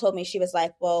my mom told me, she was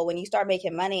like, well, when you start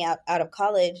making money out of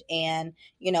college and,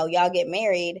 y'all get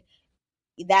married,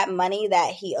 that money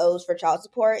that he owes for child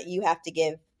support, you have to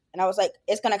give. And I was like,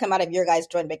 it's going to come out of your guys'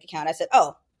 joint bank account. I said,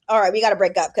 oh, all right, we got to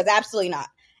break up because absolutely not.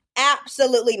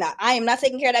 Absolutely not. I am not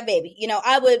taking care of that baby.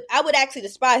 I would actually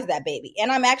despise that baby.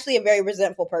 And I'm actually a very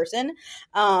resentful person.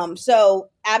 So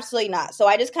absolutely not. So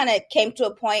I just kind of came to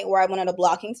a point where I went on a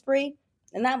blocking spree.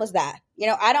 And that was that.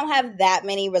 I don't have that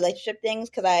many relationship things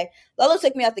because Lolo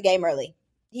took me out the game early.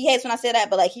 He hates when I say that,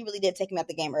 but like he really did take me out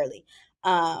the game early.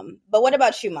 But what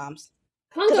about you, moms?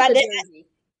 Because I did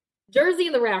Jersey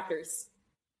in the Raptors.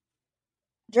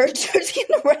 Jersey in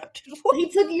the Raptors. He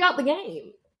took you out the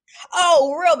game.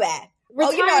 Oh, real bad.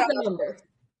 Retire the number.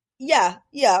 Yeah,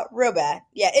 real bad.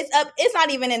 Yeah, it's up. It's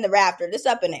not even in the Raptors. It's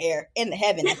up in the air, in the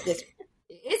heaven at this point.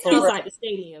 It's outside the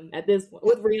stadium at this point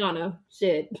with Rihanna.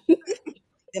 Shit.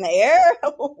 In the air?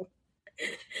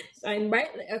 Shine bright.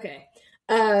 Okay.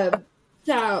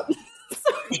 Child.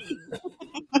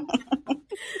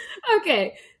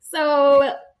 Okay.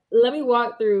 So let me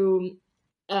walk through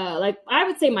I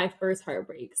would say my first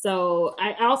heartbreak. So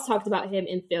I also talked about him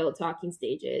in failed talking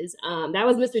stages. That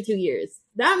was Mr. 2 Years.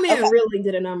 That man really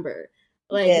did a number.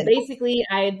 Basically,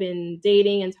 I had been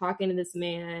dating and talking to this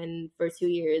man for 2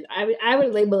 years. I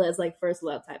would label it as like first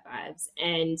love type vibes.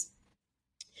 And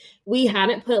we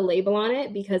hadn't put a label on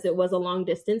it because it was a long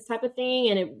distance type of thing.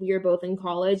 And we were both in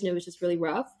college and it was just really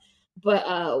rough.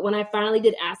 But when I finally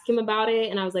did ask him about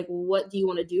it and I was like, what do you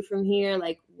want to do from here?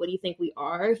 Like, what do you think we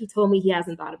are? He told me he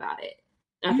hasn't thought about it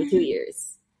after 2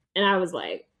 years. And I was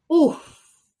like, ooh,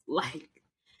 like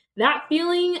that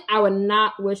feeling, I would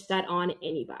not wish that on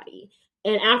anybody.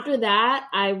 And after that,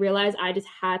 I realized I just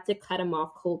had to cut him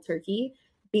off cold turkey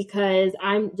because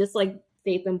I'm just like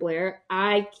Faith and Blair.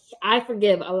 I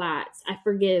forgive a lot. I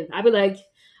forgive. I'd be like,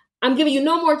 I'm giving you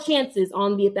no more chances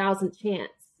on the 1,000th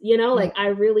chance. Like I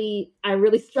really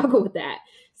struggle with that.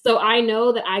 So I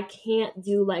know that I can't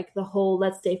do like the whole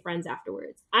let's stay friends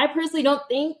afterwards. I personally don't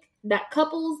think that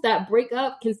couples that break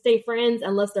up can stay friends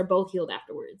unless they're both healed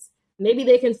afterwards. Maybe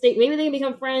they can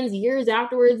become friends years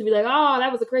afterwards and be like, oh,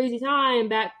 that was a crazy time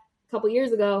back a couple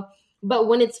years ago. But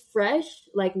when it's fresh,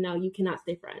 like, no, you cannot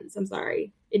stay friends. I'm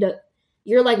sorry.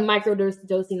 You're like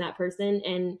microdosing that person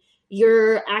and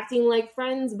you're acting like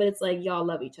friends, but it's like y'all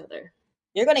love each other.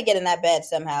 You're going to get in that bed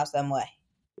somehow, some way.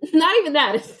 Not even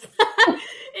that.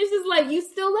 It's just like you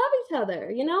still love each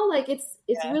other, like it's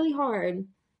really hard.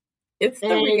 It's the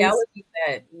reality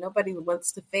that nobody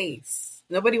wants to face.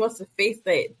 Nobody wants to face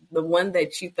that the one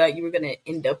that you thought you were going to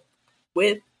end up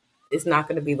with is not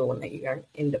going to be the one that you're going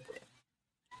to end up with.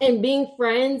 And being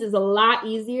friends is a lot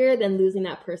easier than losing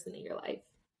that person in your life.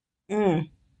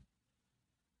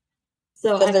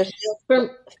 So they're still,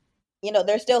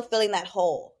 they're still feeling that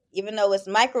hole. Even though it's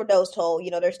microdosed hole,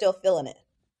 they're still feeling it.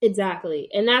 Exactly.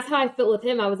 And that's how I felt with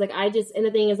him. I was like, and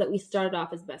the thing is that we started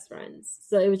off as best friends.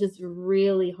 So it was just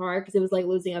really hard because it was like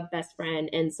losing a best friend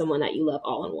and someone that you love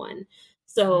all in one.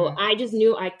 So I just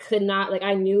knew I could not,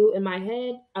 I knew in my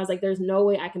head, I was like, there's no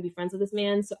way I can be friends with this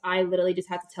man. So I literally just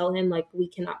had to tell him, like, we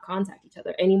cannot contact each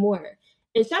other anymore.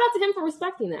 And shout out to him for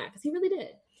respecting that because he really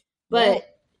did.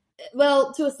 But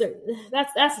well, to a certain,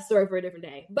 that's a story for a different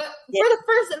day. But for the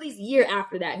first at least year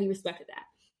after that, he respected that.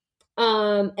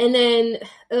 And then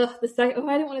the second,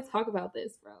 I didn't want to talk about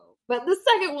this, bro. But the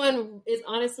second one is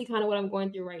honestly kind of what I'm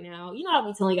going through right now. I'll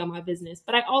be telling y'all my business,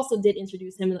 but I also did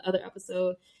introduce him in the other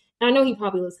episode. And I know he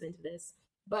probably listening to this,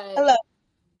 but hello,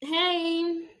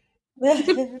 hey,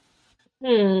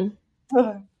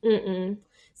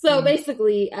 So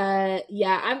basically,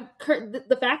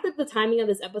 the fact that the timing of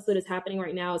this episode is happening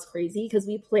right now is crazy because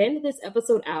we planned this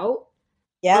episode out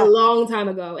a long time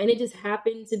ago. And it just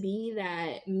happened to be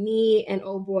that me and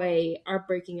oh boy are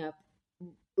breaking up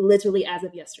literally as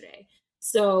of yesterday.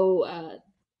 So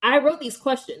I wrote these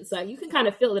questions. So you can kind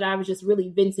of feel that I was just really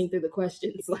venting through the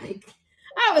questions. Like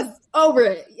I was over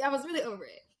it. I was really over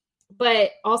it.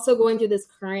 But also going through this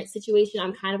current situation,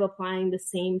 I'm kind of applying the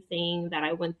same thing that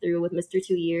I went through with Mr.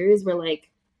 2 Years, where like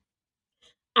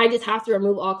I just have to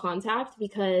remove all contact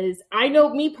because I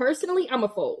know me personally, I'm a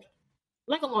fold.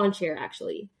 Like a lawn chair,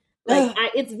 actually. Like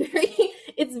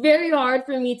it's very hard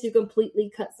for me to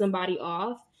completely cut somebody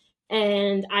off.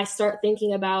 And I start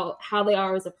thinking about how they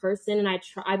are as a person, and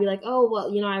I'd be like, oh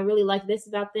well, I really like this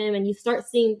about them, and you start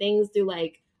seeing things through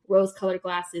like rose-colored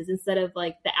glasses instead of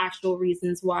like the actual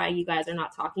reasons why you guys are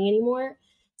not talking anymore.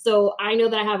 So I know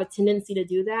that I have a tendency to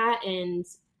do that and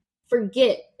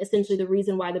forget essentially the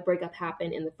reason why the breakup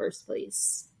happened in the first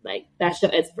place. Like that show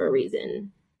is for a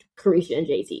reason. Carisha and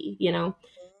JT.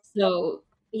 So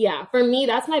yeah, for me,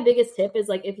 that's my biggest tip is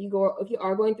like if you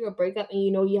are going through a breakup and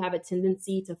you have a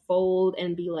tendency to fold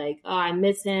and be like, oh, I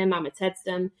miss him, I'm gonna text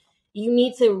him. You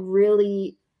need to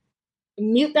really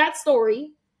mute that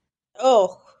story.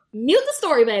 Oh, mute the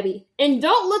story, baby, and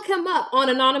don't look him up on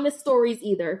anonymous stories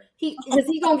either. Because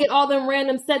he gonna get all them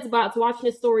random sex bots watching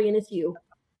his story and it's you.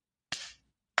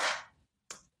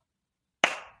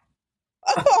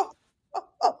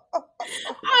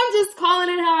 I'm just calling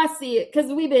it how I see it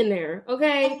because we've been there,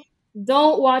 okay?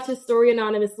 Don't watch a story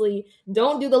anonymously.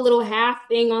 Don't do the little half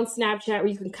thing on Snapchat where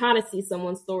you can kind of see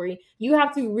someone's story. You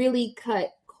have to really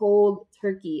cut cold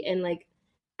turkey, and like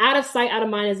out of sight, out of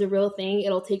mind is a real thing.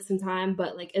 It'll take some time,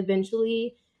 but like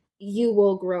eventually you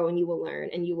will grow and you will learn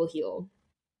and you will heal.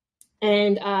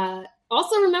 And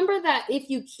also remember that if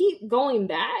you keep going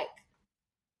back,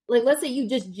 like let's say you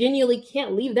just genuinely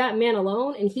can't leave that man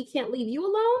alone and he can't leave you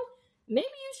alone, maybe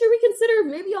you should reconsider if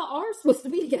maybe y'all are supposed to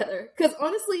be together. Because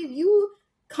honestly, if you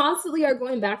constantly are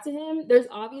going back to him, there's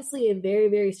obviously a very,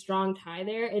 very strong tie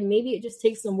there. And maybe it just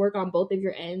takes some work on both of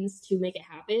your ends to make it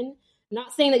happen. I'm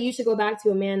not saying that you should go back to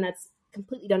a man that's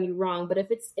completely done you wrong, but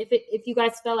if you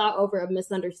guys fell out over a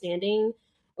misunderstanding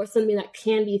or something that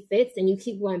can be fixed and you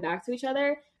keep going back to each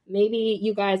other, maybe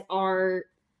you guys are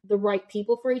the right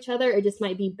people for each other. It just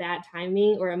might be bad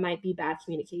timing or it might be bad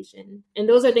communication. And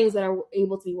those are things that are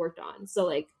able to be worked on. So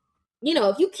like,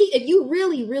 if you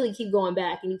really, really keep going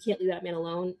back and you can't leave that man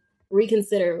alone,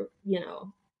 reconsider,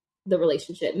 the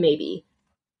relationship, maybe.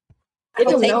 If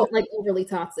it's not like overly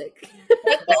toxic. Take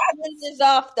those lenses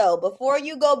off though. Before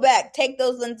you go back, take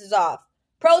those lenses off.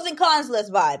 Pros and cons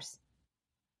list vibes.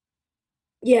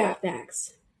 Yeah,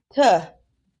 facts. I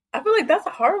feel like that's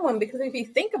a hard one because if you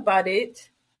think about it,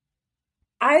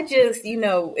 I just,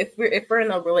 if we're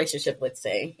in a relationship, let's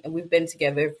say, and we've been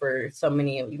together for so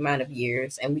many amount of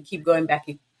years and we keep going back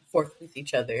and forth with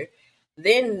each other,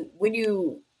 then when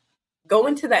you go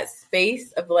into that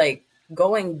space of like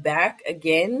going back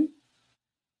again,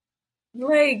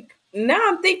 like now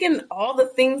I'm thinking all the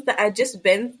things that I just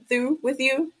been through with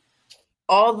you,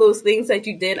 all those things that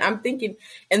you did, I'm thinking,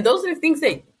 and those are the things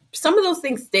that some of those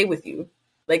things stay with you.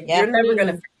 Like you're never going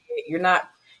to forget.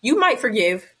 You might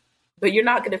forgive, but you're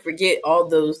not going to forget all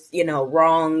those,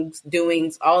 wrongs,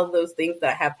 doings, all of those things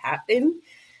that have happened.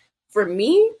 For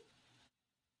me,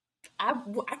 I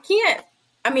can't.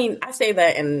 I mean, I say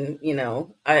that and,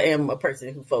 I am a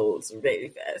person who folds very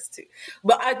fast too.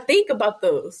 But I think about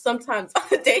those sometimes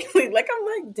on a daily. Like,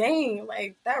 I'm like, dang,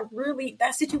 like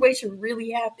that situation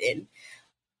really happened.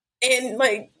 And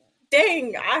like,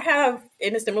 dang, I have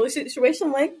in a similar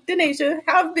situation like Denasia,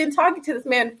 have been talking to this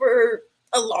man for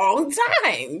a long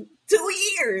time, 2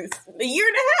 years, a year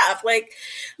and a half. Like,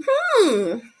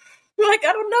 like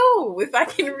I don't know if I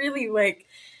can really like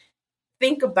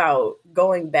think about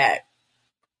going back.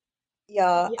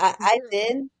 Y'all,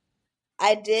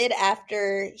 I did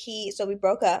after so we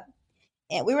broke up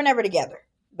and we were never together,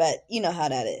 but you know how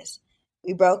that is.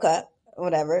 We broke up,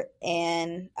 whatever,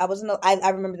 and I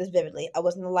remember this vividly. I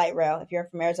was in the light rail. If you're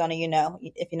from Arizona, if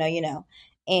you know, you know.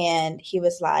 And he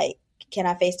was like, can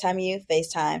I FaceTime you?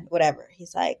 FaceTime, whatever.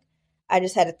 He's like, I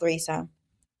just had a threesome.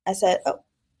 I said, oh.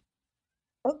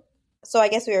 So I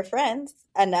guess we were friends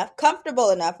enough,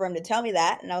 comfortable enough for him to tell me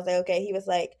that. And I was like, okay. He was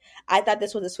like, I thought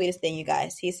this was the sweetest thing, you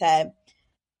guys. He said,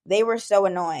 they were so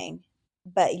annoying,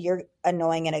 but you're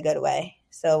annoying in a good way.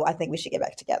 So I think we should get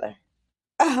back together.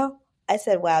 Oh, I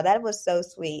said, wow, that was so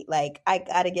sweet. Like, I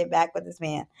got to get back with this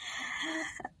man.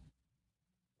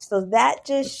 So that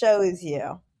just shows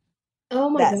you.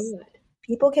 Oh my God.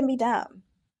 People can be dumb.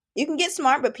 You can get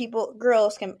smart, but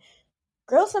girls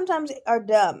sometimes are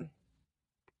dumb.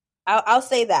 I'll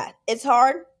say that. It's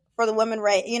hard for the women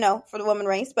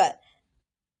race, but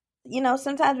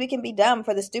sometimes we can be dumb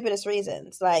for the stupidest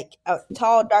reasons, like a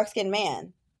tall, dark-skinned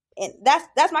man. And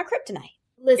that's my kryptonite.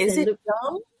 Listen, is it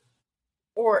dumb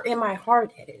or am I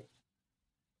hard-headed?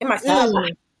 Am I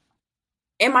stupid?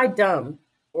 Am I dumb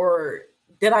or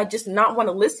did I just not want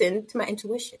to listen to my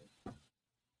intuition?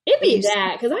 It'd be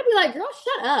that, because I'd be like, girl,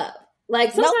 shut up.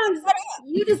 Like sometimes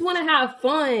you just want to have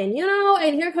fun, you know,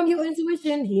 and here come your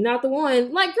intuition. He not the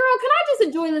one. Like, girl, can I just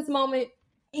enjoy this moment?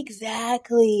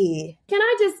 Exactly. Can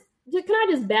I just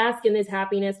bask in this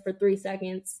happiness for 3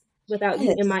 seconds without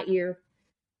you in my ear?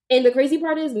 And the crazy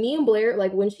part is me and Blair,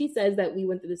 like when she says that we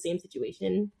went through the same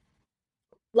situation,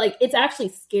 like it's actually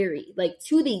scary. Like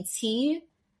to the T.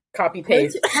 Copy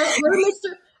paste.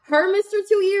 Her Mr.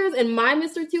 2 years and my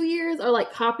Mr. 2 years are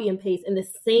like copy and paste, and the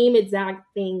same exact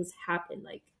things happen.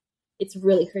 Like it's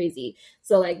really crazy.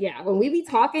 So like, yeah, when we be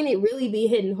talking, it really be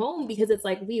hitting home because it's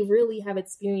like we really have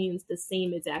experienced the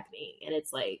same exact thing. And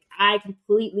it's like, I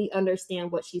completely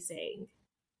understand what she's saying.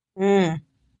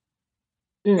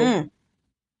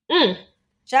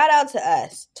 Shout out to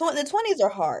us. The 20s are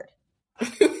hard.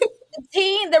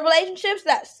 The relationships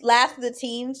that last the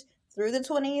teens through the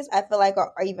 20s, I feel like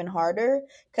are even harder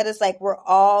because it's like we're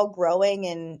all growing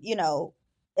and, you know,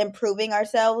 improving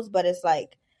ourselves, but it's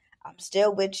like, I'm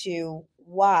still with you.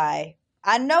 Why?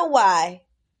 I know why,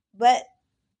 but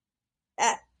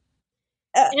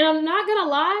and I'm not gonna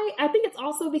lie, I think it's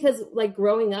also because like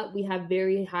growing up we have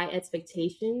very high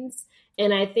expectations,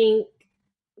 and I think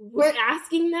we're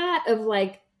asking that of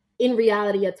like in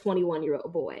reality a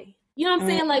 21-year-old boy. You know what I'm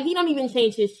saying? Like he don't even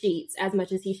change his sheets as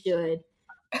much as he should.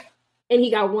 And he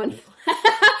got one.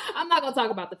 I'm not gonna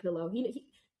talk about the pillow. He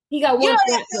got one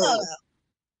flat pillow.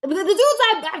 But the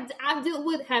dudes I dealt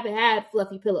with haven't had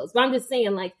fluffy pillows. But I'm just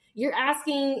saying, like, you're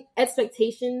asking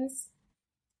expectations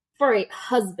for a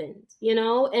husband, you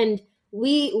know? And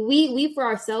we for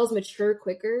ourselves mature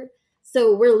quicker.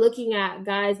 So we're looking at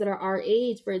guys that are our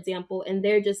age, for example, and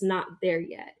they're just not there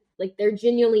yet. Like they're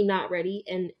genuinely not ready,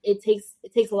 and it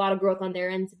takes a lot of growth on their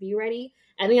end to be ready.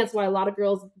 I think that's why a lot of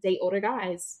girls date older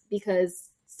guys, because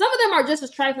some of them are just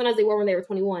as trifling as they were when they were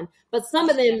 21, but some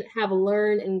of them have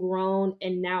learned and grown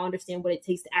and now understand what it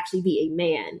takes to actually be a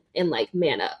man and like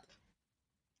man up.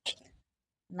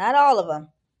 Not all of them.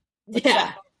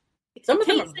 Yeah. Some of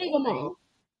them can't save them all.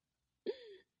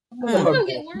 Some of them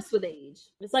get worse with age.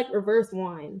 It's like reverse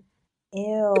wine.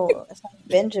 Ew. It's like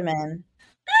Benjamin.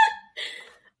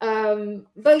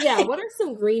 But yeah, what are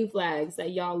some green flags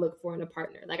that y'all look for in a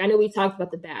partner? Like I know we talked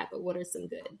about the bad, but what are some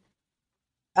good?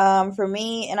 For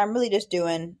me, and I'm really just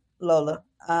doing Lola.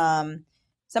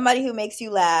 Somebody who makes you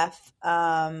laugh.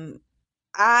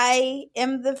 I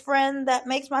am the friend that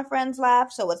makes my friends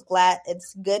laugh, so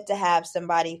it's good to have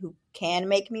somebody who can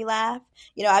make me laugh.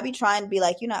 You know, I be trying to be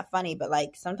like, you're not funny, but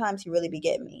like sometimes you really be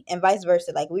getting me, and vice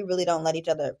versa. Like we really don't let each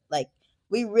other like.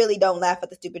 We really don't laugh at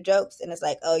the stupid jokes, and it's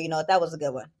like, oh, you know what, that was a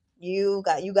good one. You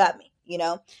got me, you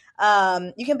know?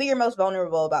 You can be your most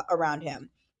vulnerable around him.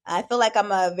 I feel like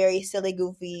I'm a very silly,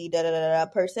 goofy,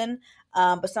 person,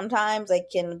 but sometimes I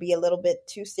can be a little bit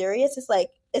too serious. It's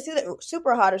like, it's either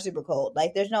super hot or super cold.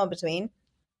 Like, there's no in between.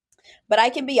 But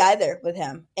I can be either with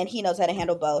him, and he knows how to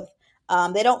handle both.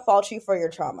 They don't fault you for your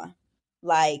trauma.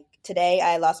 Like, today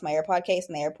I lost my AirPod case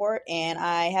in the airport, and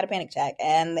I had a panic attack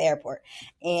in the airport.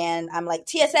 And I'm like,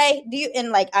 TSA,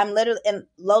 I'm literally, and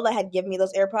Lola had given me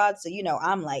those AirPods. So, you know,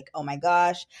 I'm like, oh my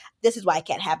gosh, this is why I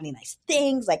can't have any nice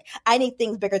things. Like, I need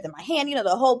things bigger than my hand, you know,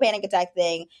 the whole panic attack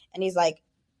thing. And he's like,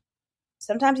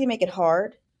 sometimes you make it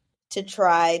hard to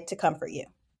try to comfort you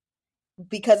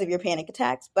because of your panic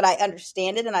attacks, but I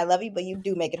understand it and I love you, but you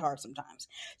do make it hard sometimes.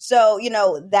 So, you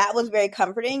know, that was very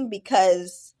comforting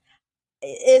because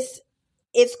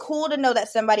it's cool to know that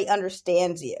somebody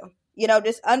understands you, you know,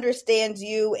 just understands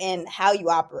you and how you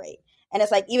operate. And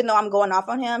it's like, even though I'm going off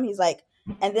on him, he's like,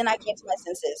 and then I came to my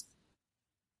senses,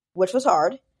 which was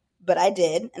hard, but I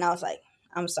did. And I was like,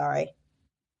 I'm sorry.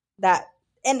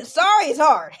 And sorry is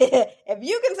hard. If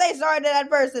you can say sorry to that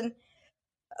person,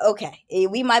 okay,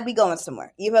 we might be going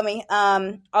somewhere. You feel me?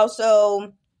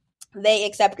 Also, they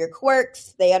accept your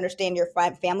quirks. They understand your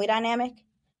family dynamic.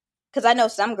 Because I know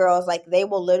some girls, like, they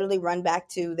will literally run back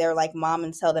to their, like, mom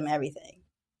and tell them everything,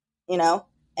 you know?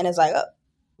 And it's like, oh,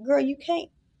 girl, you can't.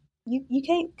 You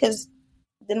can't, because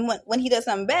then when he does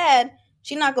something bad,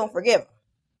 she's not going to forgive him.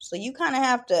 So you kind of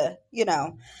have to, you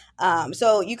know,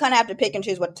 so you kind of have to pick and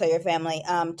choose what to tell your family.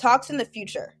 Talks in the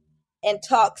future and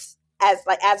talks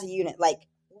as a unit, like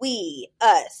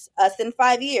us in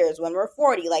 5 years when we're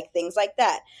 40, like things like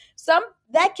that.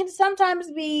 That can sometimes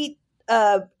be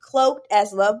cloaked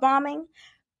as love bombing,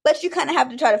 but you kind of have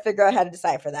to try to figure out how to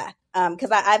decipher that.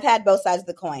 Because I've had both sides of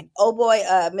the coin. Oh boy,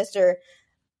 Mr.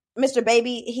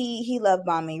 Baby, he love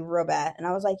bombed me real bad, and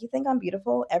I was like, you think I'm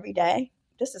beautiful every day?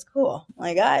 This is cool.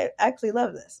 Like, I actually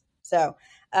love this. So,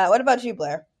 what about you,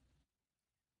 Blair?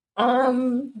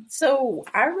 So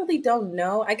I really don't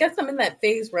know. I guess I'm in that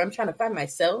phase where I'm trying to find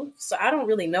myself. So I don't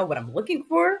really know what I'm looking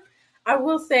for. I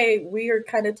will say we are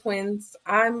kind of twins.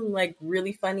 I'm like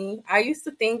really funny. I used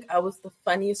to think I was the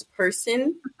funniest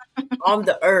person on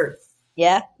the earth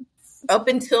Yeah. up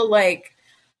until like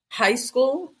high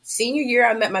school. Senior year,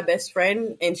 I met my best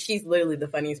friend, and she's literally the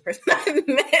funniest person I've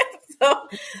met. So,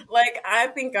 like, I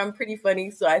think I'm pretty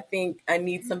funny. So I think I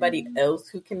need somebody else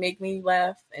who can make me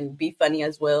laugh and be funny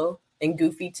as well and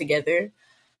goofy together.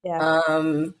 Yeah.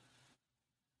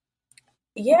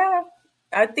 Yeah,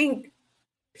 I think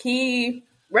he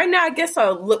right now. I guess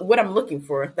I'll look what I'm looking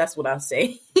for. That's what I'll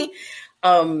say.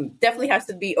 Definitely has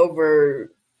to be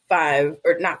over 5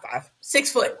 or not 5,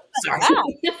 6 foot. Sorry,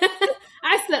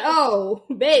 I said, "Oh,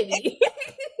 baby."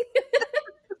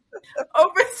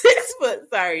 over 6 foot.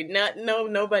 Sorry,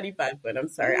 nobody 5 foot. I'm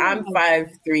sorry. I'm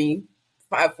 5'3",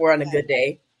 5'4" on a good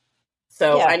day.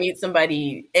 So Yeah. I need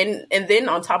somebody, and then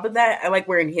on top of that, I like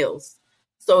wearing heels.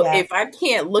 So Yeah. if I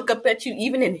can't look up at you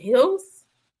even in heels,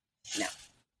 no.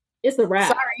 It's a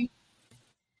wrap.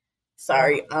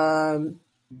 Sorry.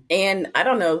 And I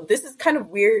don't know, this is kind of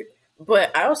weird,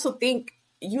 but I also think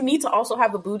you need to also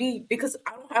have a booty because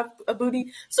I don't have a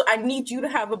booty. So I need you to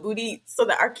have a booty so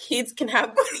that our kids can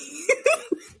have booty.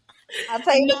 I'll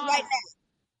tell you this right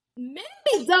now.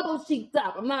 Maybe double cheeked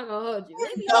up. I'm not gonna hold you.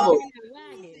 Maybe Double.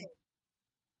 wagging.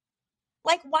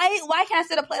 Like, why can't I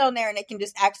sit a plate on there and it can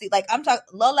just actually, like, I'm talking,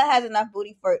 Lola has enough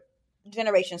booty for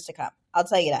generations to come. I'll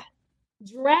tell you that.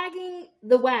 Dragging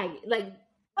the wagon. Like,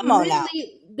 Come on now.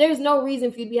 there's no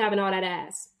reason for you to be having all that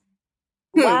ass.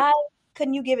 Why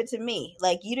couldn't you give it to me?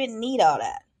 Like, you didn't need all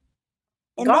that.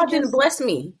 And God didn't bless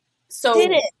me. So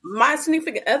Didn't. my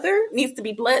significant other needs to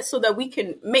be blessed so that we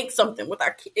can make something with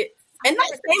our kids. And not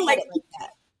saying like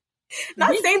that.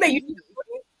 not saying that you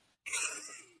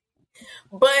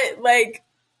but like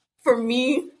for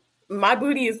me, my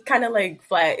booty is kind of like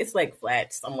flat. It's like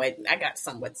flat somewhat. I got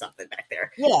somewhat something back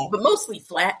there. Yeah. But mostly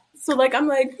flat. So like I'm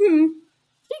like, She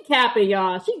capping,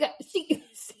 y'all. She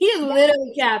is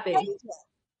literally capping.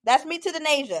 That's me to the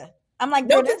Nasia. I'm like,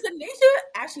 no, bro, because Anisha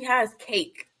actually has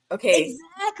cake. Okay.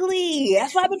 exactly.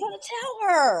 That's what I've been trying to tell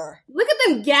her. Look at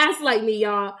them gaslight me,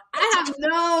 y'all.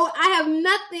 I have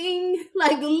nothing.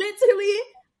 Like, literally,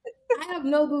 I have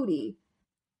no booty.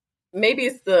 Maybe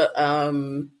it's the I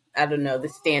don't know, the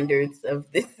standards of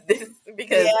this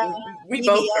because we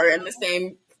both are in the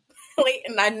same plate,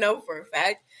 and I know for a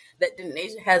fact that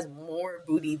Denasia has more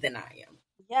booty than I am.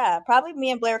 Yeah, probably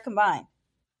me and Blair combined.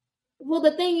 Well,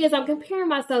 the thing is, I'm comparing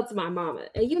myself to my mama,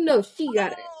 and you know she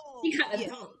got it. She got a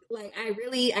dunk. Like, I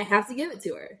have to give it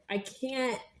to her. I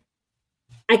can't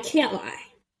lie.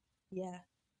 Yeah.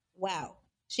 Wow.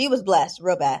 She was blessed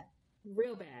real bad.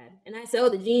 Real bad. And I said, oh,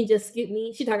 the gene just skipped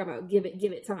me. She talking about give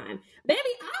it time. Baby,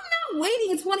 I'm not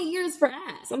waiting 20 years for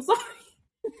ass. I'm sorry.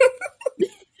 If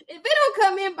it don't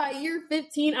come in by year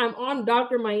 15, I'm on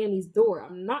Dr. Miami's door.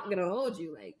 I'm not going to hold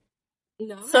you. Like,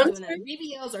 no, I'm not doing that.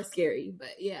 BBLs are scary,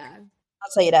 but yeah. I'll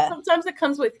tell you that. Sometimes it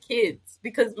comes with kids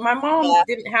because my mom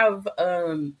didn't have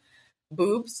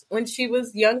boobs when she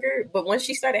was younger, but when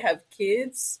she started have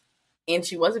kids and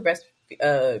she wasn't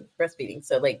breastfeeding,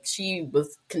 so like she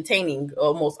was containing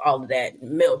almost all of that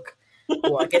milk.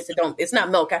 Well, I guess it's not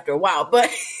milk after a while, but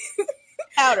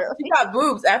Powder. She got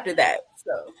boobs after that.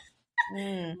 So bro,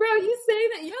 you say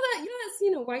that, you know that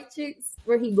scene of White Chicks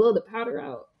where he blow the powder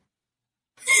out?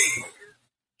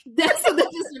 That's what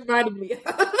that just reminded me of.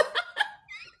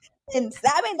 And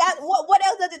I mean, that what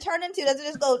else does it turn into? Does it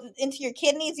just go into your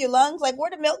kidneys, your lungs? Like, where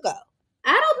did milk go?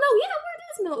 I don't know. Yeah, where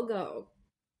does milk go?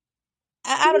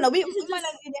 I don't know. We might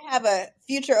not need to have a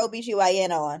future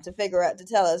OBGYN on to figure out, to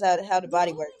tell us how the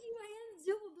body works. OBGYNs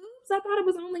do boobs? I thought it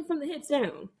was only from the hips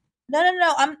down.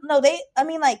 No.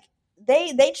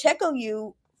 They check on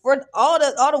you for all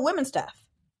the women stuff,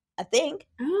 I think.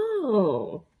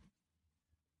 Oh.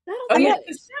 Yeah.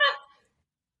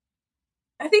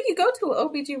 I think you go to an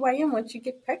OBGYN once you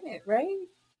get pregnant, right?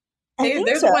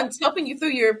 They're the ones helping you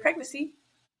through your pregnancy.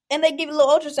 And they give you a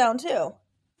little ultrasound too.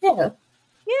 Yeah.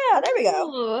 Yeah, there we go.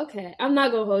 Oh, okay. I'm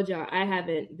not going to hold y'all. I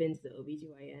haven't been to the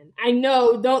OBGYN. I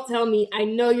know, don't tell me. I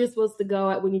know you're supposed to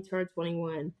go when you turn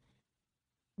 21.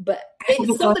 But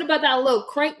it's something about that little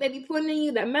crank they be putting in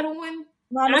you, that metal one.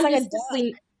 Mom,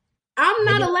 I'm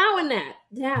not allowing that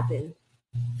to happen.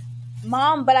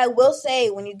 Mom, but I will say,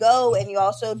 when you go and you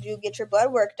also do get your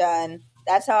blood work done,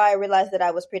 that's how I realized that I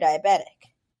was pre-diabetic.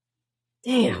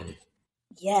 Damn.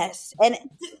 Yes. And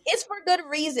it's for good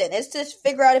reason. It's to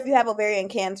figure out if you have ovarian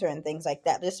cancer and things like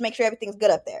that. Just make sure everything's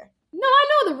good up there. No, I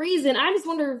know the reason. I just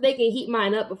wonder if they can heat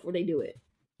mine up before they do it.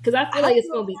 Because I feel like it's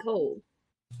going to be cold.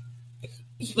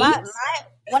 One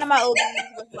of my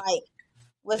OBs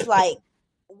was like,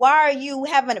 why are you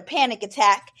having a panic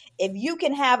attack? If you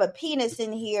can have a penis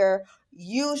in here,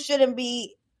 you shouldn't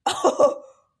be. Oh,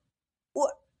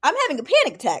 well, I'm having a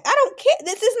panic attack. I don't care.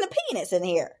 This isn't a penis in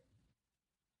here.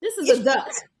 This is a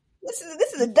duck. This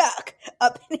is a duck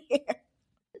up in here.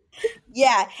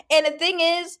 Yeah, and the thing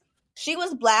is, she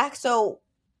was black, so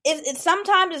it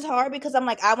sometimes is hard because I'm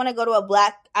like, I want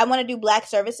to do black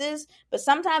services, but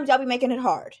sometimes y'all be making it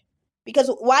hard.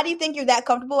 Because why do you think you're that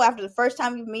comfortable after the first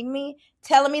time you meet me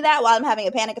telling me that while I'm having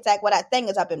a panic attack while that thing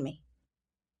is up in me?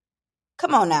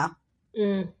 Come on now.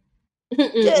 Which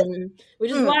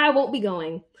is why I won't be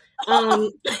going.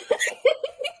 Child,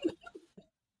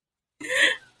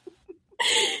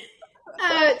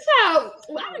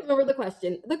 I remember the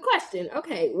question.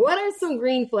 Okay, what are some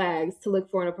green flags to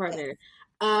look for in a partner?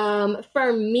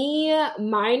 For me,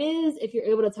 mine is if you're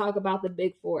able to talk about the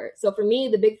big four. So for me,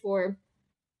 the big four: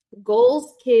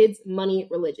 goals, kids, money,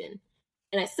 religion.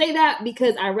 And I say that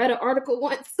because I read an article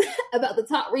once about the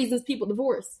top reasons people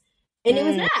divorce. And it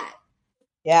was that.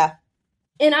 Yeah.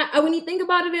 And when you think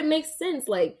about it, it makes sense.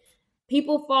 Like,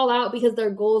 people fall out because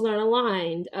their goals aren't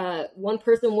aligned. One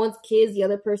person wants kids, the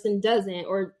other person doesn't.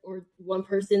 Or one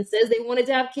person says they wanted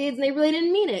to have kids and they really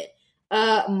didn't mean it.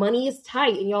 Money is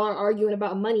tight and y'all are arguing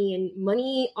about money. And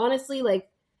money, honestly, like,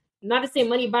 not to say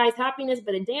money buys happiness,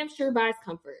 but it damn sure buys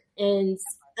comfort. And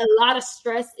a lot of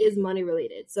stress is money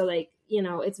related. So, like, you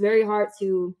know, it's very hard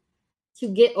to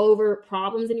get over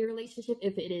problems in your relationship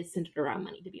if it is centered around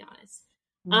money, to be honest.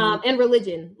 And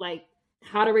religion, like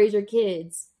how to raise your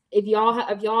kids. If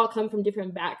y'all come from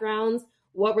different backgrounds,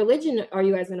 what religion are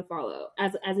you guys going to follow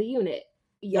as a unit?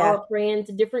 Y'all praying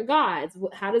to different gods.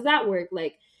 How does that work?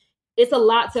 Like, it's a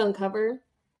lot to uncover.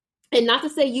 And not to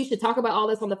say you should talk about all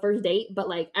this on the first date, but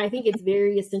like, I think it's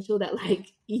very essential that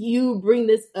like you bring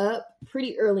this up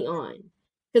pretty early on.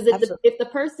 Because if the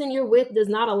person you're with does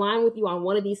not align with you on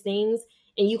one of these things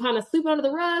and you kind of sweep it under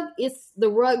the rug, the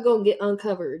rug going to get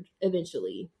uncovered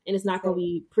eventually. And it's not going to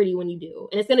be pretty when you do.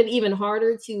 And it's going to be even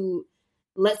harder to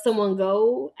let someone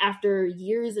go after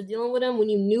years of dealing with them when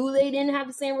you knew they didn't have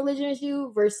the same religion as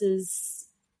you versus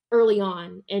early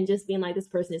on and just being like, this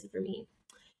person isn't for me.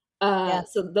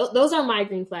 So those are my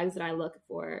green flags that I look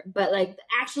for. But like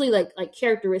actually like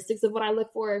characteristics of what I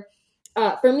look for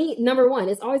me, number one,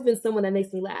 it's always been someone that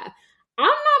makes me laugh. I'm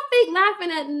not fake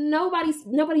laughing at nobody's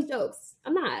jokes.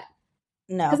 I'm not.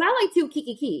 No. Because I like to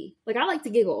kiki. Like, I like to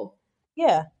giggle.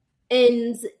 Yeah.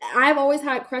 And I've always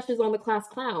had crushes on the class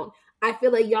clown. I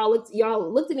feel like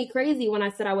y'all looked at me crazy when I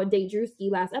said I would date Drewski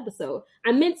last episode.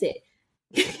 I meant it.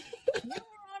 You're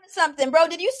on something, bro.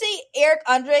 Did you see Eric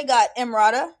Andre got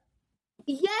Emrata?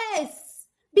 Yes.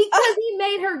 Because he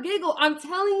made her giggle. I'm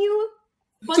telling you,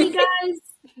 funny guys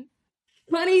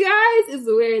is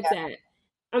where it's at.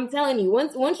 I'm telling you,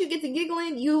 once you get to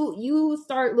giggling, you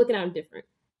start looking at them different.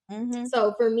 Mm-hmm.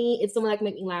 So for me, it's someone that can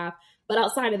make me laugh. But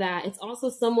outside of that, it's also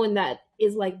someone that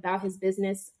is like about his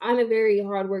business. I'm a very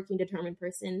hardworking, determined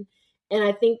person. And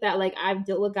I think that like I've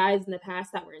dealt with guys in the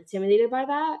past that were intimidated by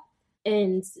that.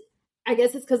 And I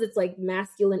guess it's because it's like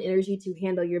masculine energy to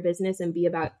handle your business and be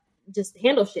about just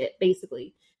handle shit,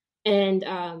 basically. And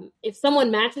if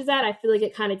someone matches that, I feel like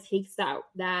it kind of takes that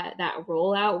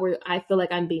role out where I feel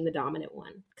like I'm being the dominant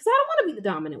one. Because I don't want to be the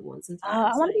dominant one sometimes.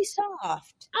 I want to be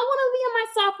soft. I want to be in my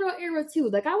soft girl era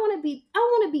too. Like I want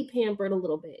to be pampered a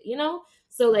little bit, you know?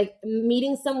 So like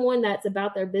meeting someone that's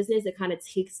about their business, it kind of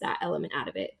takes that element out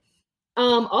of it.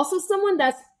 Also someone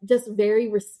that's just very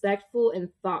respectful and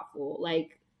thoughtful.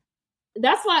 Like,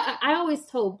 that's why I always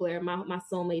told Blair, my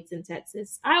soulmates in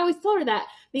Texas, I always told her that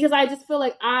because I just feel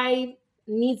like I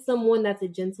need someone that's a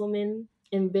gentleman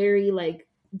and very like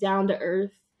down to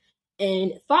earth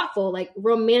and thoughtful, like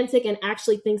romantic and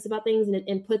actually thinks about things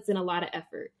and puts in a lot of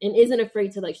effort and isn't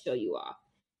afraid to like show you off.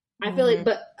 I feel like,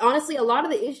 but honestly, a lot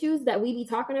of the issues that we be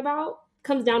talking about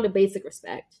comes down to basic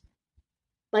respect.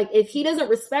 Like if he doesn't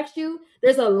respect you,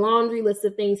 there's a laundry list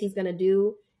of things he's going to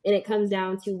do. And it comes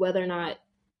down to whether or not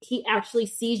he actually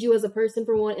sees you as a person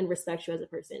for one and respects you as a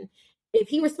person. If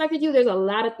he respected you, there's a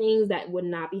lot of things that would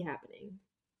not be happening.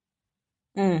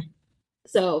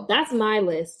 So that's my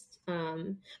list.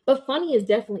 But funny is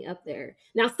definitely up there.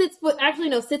 Now 6 foot, actually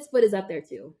no, 6 foot is up there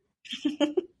too.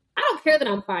 I don't care that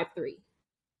I'm 5'3".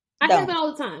 I hear that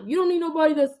all the time. You don't need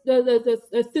nobody that's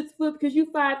 6 foot because you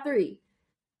 5'3".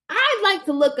 I like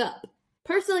to look up.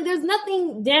 Personally, there's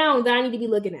nothing down that I need to be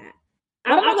looking at.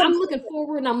 I'm looking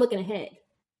forward and I'm looking ahead.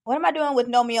 What am I doing with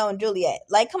Romeo and Juliet?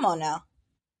 Like, come on now.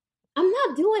 I'm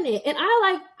not doing it. And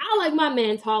I like my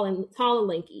man tall and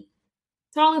lanky.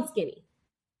 Tall and skinny.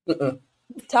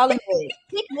 Tall and big.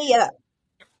 Pick me up.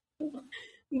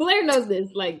 Blair knows this.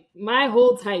 Like, my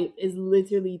whole type is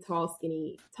literally tall,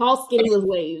 skinny with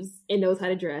waves and knows how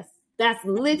to dress. That's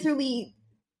literally.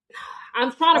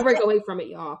 I'm trying to break away from it,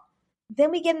 y'all.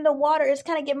 Then we get into water, it's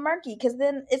kind of get murky because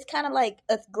then it's kind of like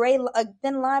a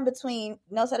thin line between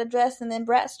knows how to dress and then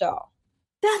Bratz doll.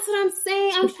 That's what I'm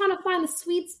saying. I'm trying to find the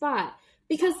sweet spot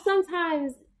because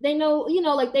sometimes they know,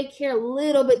 like they care a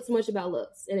little bit too much about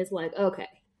looks, and it's like, okay,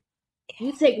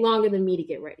 you take longer than me to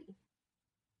get ready.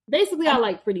 Basically, I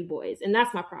like pretty boys, and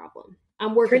that's my problem.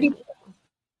 I'm working.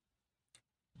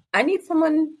 I need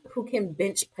someone who can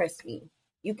bench press me.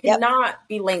 You cannot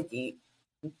be lanky.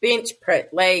 Bench press,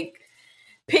 like,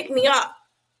 pick me up.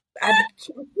 I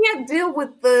can't deal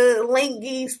with the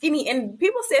lanky, skinny, and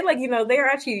people say, like, they're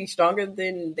actually stronger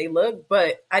than they look,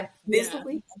 but I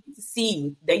visibly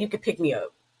see that you can pick me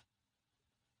up.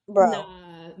 Bro.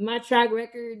 Nah, my track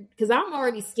record, because I'm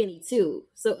already skinny too,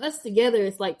 so us together,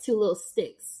 it's like two little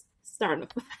sticks starting a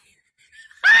fire.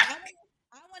 I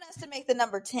want us to make the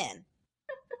number 10.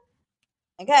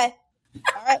 Okay?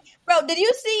 All right. Bro, did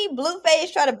you see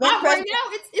Blueface try to bench press? Right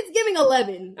now, it's giving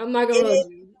 11, I'm not going to lie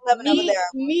to you. 11 over there.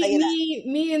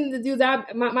 Me and the dudes,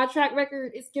 my track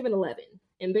record is giving 11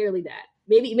 and barely that.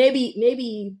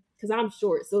 Maybe because I'm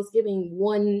short, so it's giving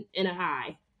 1 and a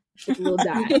high with a little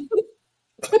die.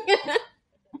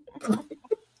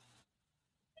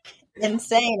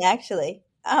 Insane, actually.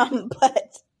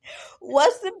 But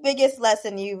what's the biggest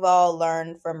lesson you've all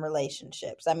learned from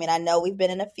relationships? I mean, I know we've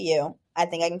been in a few. I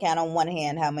think I can count on one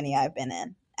hand how many I've been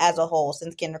in as a whole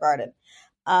since kindergarten.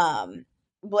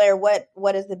 Blair,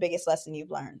 what is the biggest lesson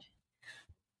you've learned?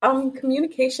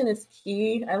 Communication is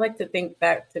key. I like to think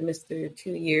back to Mr.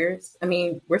 2 years. I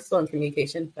mean, we're still in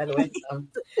communication, by the way.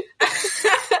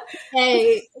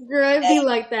 Hey, girl, it'd be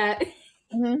like that.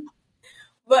 Mm-hmm.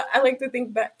 But I like to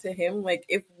think back to him. Like,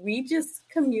 if we just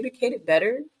communicated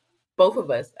better, both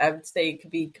of us, I would say it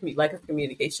could be like a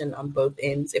communication on both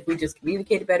ends. If we just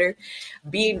communicated better,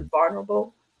 being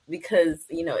vulnerable, because,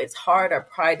 it's hard. Our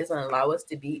pride doesn't allow us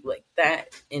to be like that.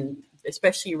 And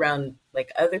especially around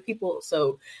like other people.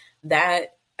 So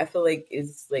that I feel like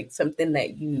is like something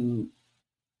that you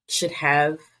should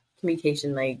have,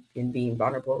 communication, like, in being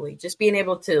vulnerable, like just being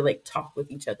able to like talk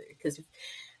with each other. Because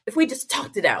if we just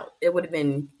talked it out, it would have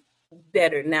been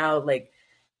better. Now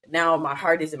my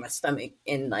heart is in my stomach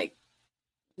and like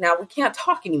now we can't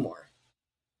talk anymore.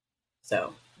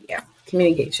 So yeah,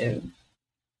 communication.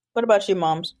 What about you,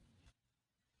 moms?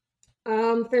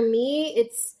 For me,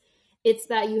 it's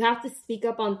that you have to speak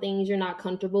up on things you're not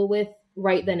comfortable with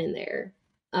right then and there.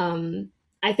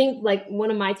 I think like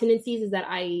one of my tendencies is that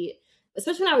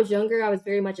especially when I was younger, I was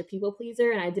very much a people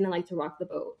pleaser and I didn't like to rock the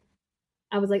boat.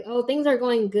 I was like, oh, things are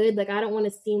going good. Like, I don't want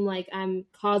to seem like I'm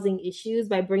causing issues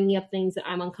by bringing up things that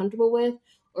I'm uncomfortable with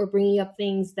or bringing up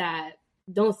things that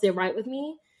don't sit right with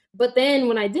me. But then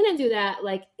when I didn't do that,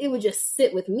 like, it would just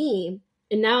sit with me.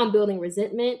 And now I'm building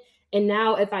resentment. And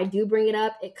now if I do bring it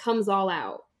up, it comes all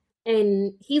out.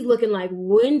 And he's looking like,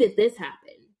 when did this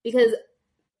happen? Because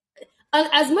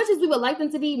as much as we would like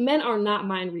them to be, men are not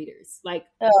mind readers. Like,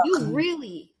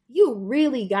 you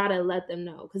really gotta let them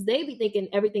know, because they be thinking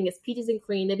everything is peaches and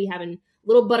cream. They be having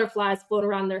little butterflies float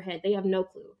around their head. They have no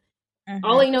clue. Mm-hmm.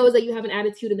 All they know is that you have an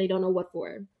attitude and they don't know what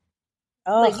for.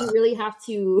 Like, you really have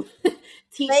to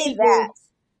teach people that.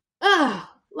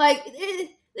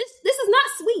 This is not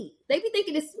sweet. They be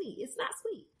thinking it's sweet. It's not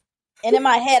sweet. And in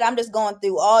my head, I'm just going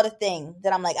through all the things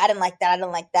that I'm like, I didn't like that. I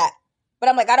didn't like that. But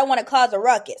I'm like, I don't want to cause a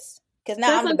ruckus because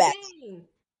now I'm the best.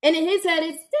 And in his head,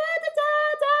 it's da da da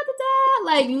da da da,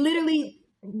 like literally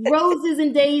roses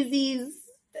and daisies,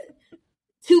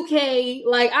 2K.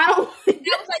 Like, I don't.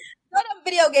 Throw them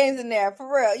video games in there for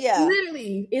real, yeah.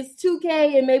 Literally, it's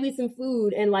 2K and maybe some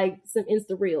food and like some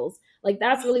Insta reels. Like,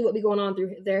 that's really what be going on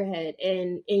through their head.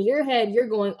 And in your head, you're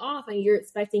going off and you're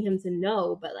expecting him to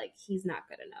know, but like, he's not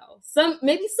gonna know.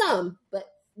 Maybe some,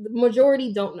 but the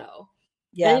majority don't know.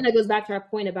 Yeah, I think that goes back to our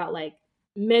point about like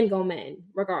men go men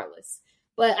regardless.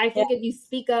 But I think if you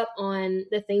speak up on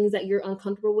the things that you're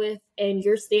uncomfortable with and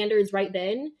your standards right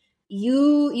then,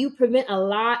 you prevent a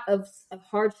lot of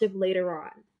hardship later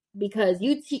on, because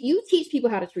you teach people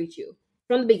how to treat you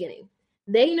from the beginning.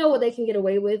 They know what they can get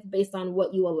away with based on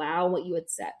what you allow and what you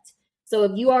accept. So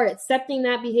if you are accepting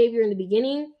that behavior in the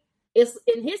beginning, it's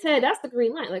in his head, that's the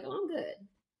green light. Like, oh, I'm good.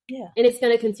 Yeah. And it's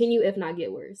going to continue, if not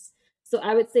get worse. So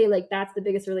I would say like that's the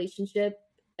biggest relationship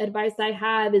advice I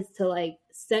have, is to like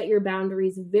set your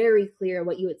boundaries very clear,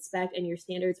 what you expect and your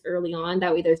standards early on.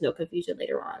 That way there's no confusion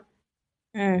later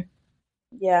on.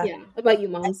 Yeah. What about you,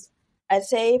 moms? I'd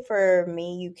say for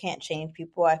me, you can't change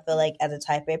people. I feel like as a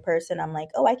type A person, I'm like,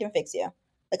 oh, I can fix you.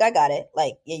 Like, I got it.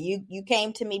 Like, yeah, you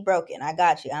came to me broken. I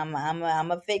got you. I'm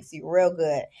gonna fix you real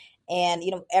good. And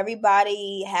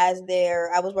everybody has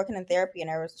their. I was working in therapy,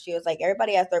 and she was like,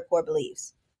 everybody has their core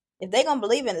beliefs. If they gonna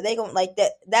believe in it, they gonna like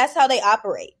that. That's how they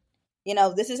operate.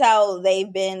 This is how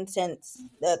they've been since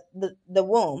the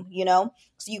womb.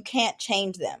 So you can't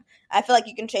change them. I feel like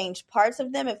you can change parts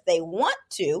of them if they want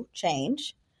to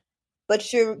change,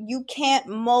 but you can't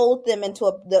mold them into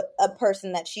a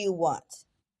person that you want.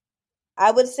 I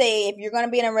would say if you're going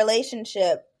to be in a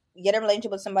relationship, get a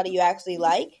relationship with somebody you actually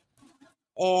like,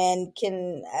 and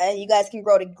you guys can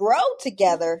grow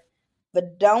together,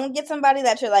 but don't get somebody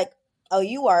that you're like, oh,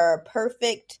 you are a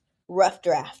perfect rough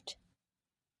draft.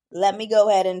 Let me go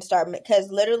ahead and start, because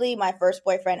literally my first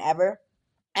boyfriend ever,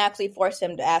 I actually forced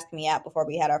him to ask me out before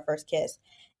we had our first kiss,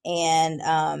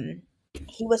 and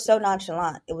he was so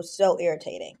nonchalant. It was so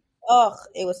irritating. Oh,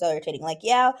 it was so irritating. Like,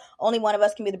 yeah, only one of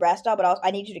us can be the brass doll, but also,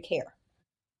 I need you to care.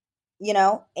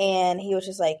 And he was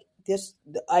just like, this,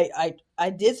 I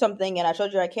did something and I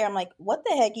showed you I care. I'm like, what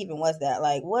the heck even was that?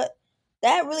 Like, what?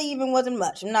 That really even wasn't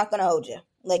much. I'm not going to hold you.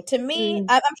 Like, to me,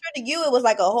 I'm sure to you it was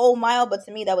like a whole mile, but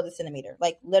to me that was a centimeter.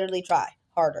 Like, literally try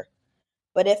harder.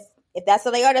 But if that's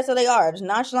how they are, that's how they are. Just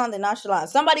nonchalant, they're nonchalant.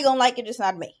 Somebody gonna like it, just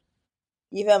not me.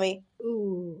 You feel me?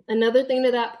 Ooh, another thing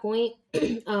to that point,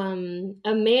 a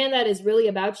man that is really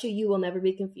about you, you will never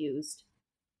be confused.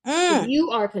 If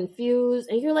you are confused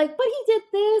and you're like, but he did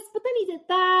this, but then he did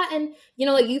that, and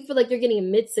like you feel like you're getting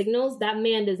mixed signals, that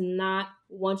man does not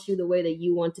want you the way that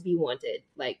you want to be wanted.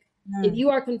 Like, if you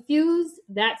are confused,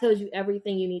 that tells you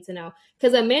everything you need to know.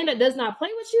 Because a man that does not play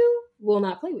with you will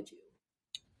not play with you.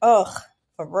 Ugh,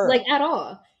 for real. Like, at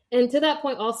all. And to that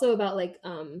point also about like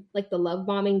the love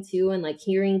bombing too, and like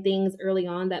hearing things early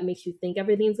on that makes you think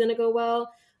everything's gonna go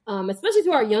well. Especially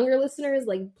to our younger listeners,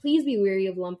 like, please be wary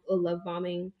of love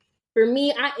bombing. For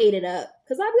me, I ate it up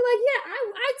because I'd be like, yeah,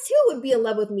 I too would be in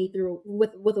love with me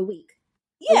with a week.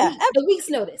 Yeah, a week's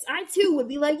notice. I too would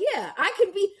be like, yeah,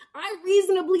 I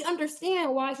reasonably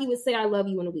understand why he would say I love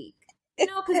you in a week.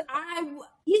 Because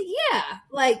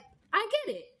like, I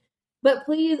get it. But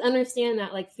please understand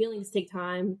that, like, feelings take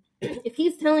time. If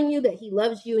he's telling you that he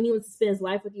loves you and he wants to spend his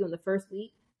life with you in the first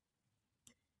week,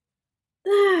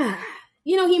 he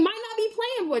might not be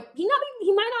playing with he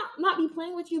might not be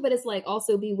playing with you, but it's like,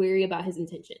 also be wary about his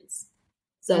intentions.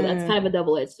 So that's kind of a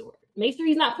double-edged sword. Make sure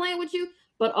he's not playing with you,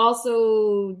 but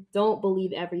also don't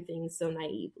believe everything so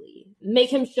naively.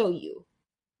 Make him show you.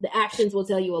 The actions will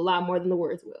tell you a lot more than the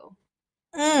words will.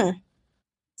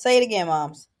 Say it again,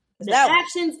 moms. The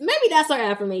actions, maybe that's our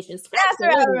affirmations.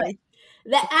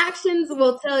 The actions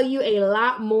will tell you a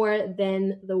lot more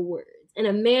than the words. And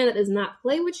a man that does not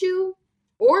play with you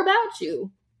or about you,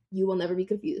 you will never be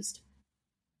confused.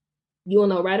 You will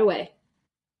know right away.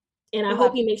 And I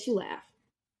hope he makes you laugh.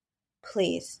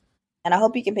 Please. And I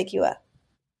hope he can pick you up.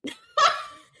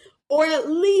 Or at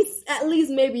least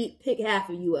maybe pick half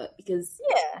of you up. Because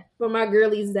for my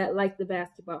girlies that like the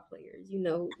basketball players,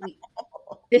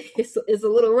 it's a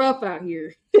little rough out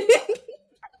here.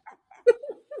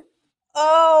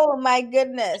 Oh my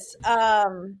goodness. But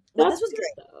this was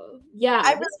great. Yeah,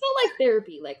 I just felt like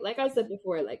therapy. Like I said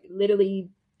before, like, literally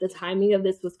the timing of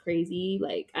this was crazy.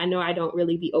 Like, I know I don't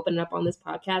really be opening up on this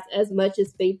podcast as much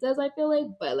as Faith does, I feel like,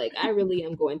 but like, I really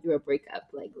am going through a breakup,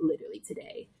 like, literally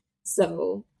today.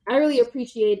 So I really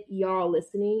appreciate y'all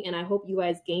listening, and I hope you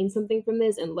guys gained something from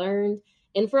this and learned.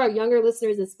 And for our younger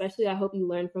listeners, especially, I hope you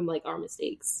learn from, like, our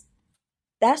mistakes.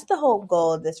 That's the whole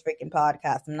goal of this freaking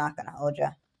podcast. I'm not going to hold you.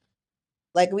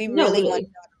 Like, we really want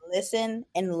y'all to listen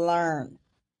and learn.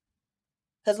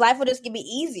 Because life would just be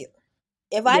easier.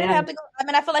 If I didn't have to go,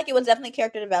 I feel like it was definitely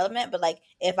character development, but like,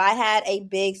 if I had a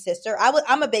big sister,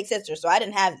 I'm a big sister, so I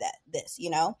didn't have this,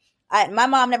 my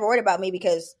mom never worried about me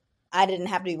because I didn't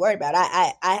have to be worried about it.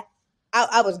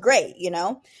 I was great,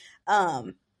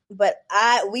 but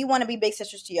we want to be big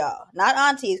sisters to y'all, not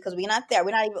aunties, because we're not there.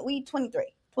 We 23,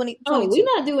 20, 22. Oh,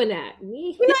 we're not doing that.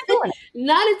 We're not doing it.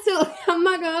 Not until, I'm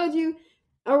not going to hold you,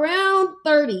 around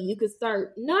 30, you could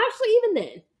start. No, actually, even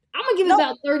then. I'm going to give it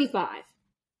about 35.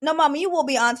 No, Mama, you will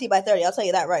be auntie by 30. I'll tell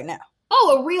you that right now.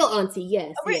 Oh, a real auntie,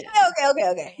 yes. Okay.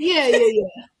 Yeah.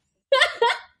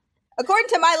 According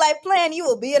to my life plan, you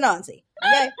will be an auntie.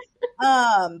 Okay?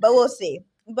 But we'll see.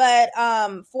 But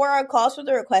for our calls for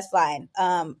the request line,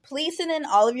 please send in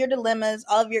all of your dilemmas,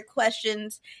 all of your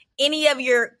questions, any of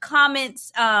your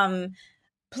comments.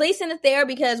 Please send it there,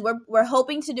 because we're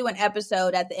hoping to do an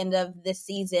episode at the end of this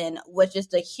season with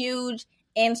just a huge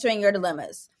answering your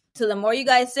dilemmas. So the more you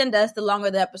guys send us, the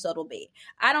longer the episode will be.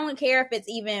 I don't care if it's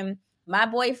even my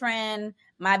boyfriend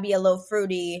might be a little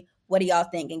fruity, what do y'all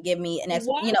think? And give me an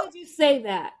Why would you say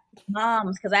that?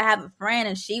 Moms, because I have a friend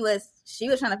and she was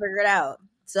trying to figure it out.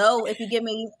 So if you give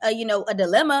me a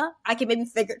dilemma, I can maybe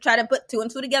try to put 2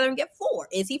 and 2 together and get 4.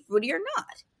 Is he fruity or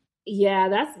not? Yeah,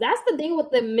 that's the thing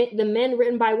with the men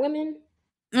written by women.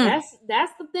 That's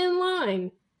the thin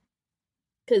line.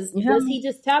 Because does he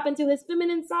just tap into his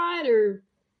feminine side, or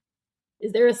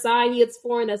is there a side he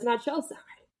exploring that's not your side?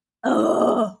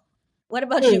 Oh, what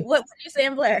about you? What are you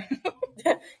saying, Blair?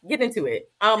 Get into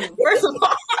it. First of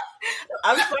all,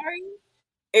 I'm sorry.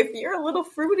 If you're a little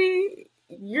fruity,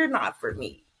 you're not for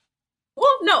me.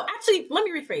 Well, no, actually, let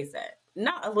me rephrase that.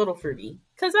 Not a little fruity.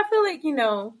 Because I feel like,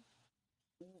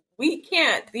 we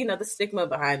can't, the stigma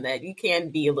behind that. You can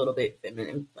be a little bit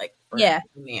feminine, like, for a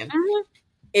man. Mm-hmm.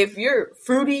 If you're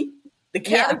fruity, the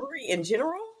category in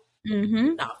general,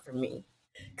 not for me.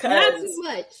 Not too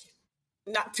much.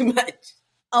 Not too much.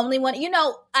 Only one,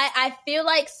 I feel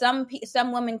like some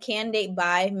women can date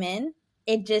bi men.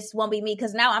 It just won't be me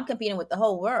because now I'm competing with the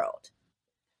whole world.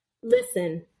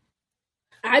 Listen,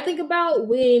 I think about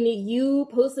when you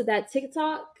posted that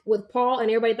TikTok with Paul and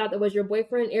everybody thought that was your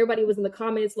boyfriend. Everybody was in the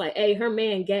comments like, hey, her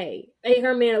man gay. Hey,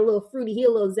 her man a little fruity. He a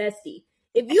little zesty.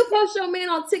 If you post your man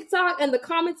on TikTok and the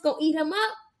comments gonna eat him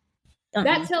up,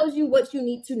 that tells you what you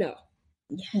need to know.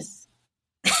 Yes.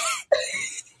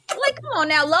 Like, come on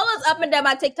now. Lola's up and down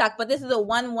my TikTok, but this is the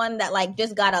one that like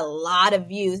just got a lot of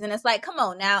views. And it's like, come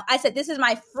on now. I said, this is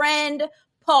my friend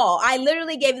Paul. I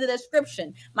literally gave you the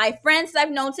description. My friends I've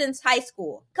known since high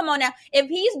school. Come on now. If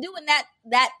he's doing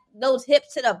those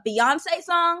hips to the Beyonce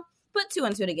song, put 2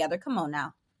 and 2 together. Come on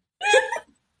now.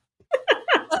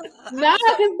 Nah,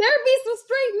 because there be some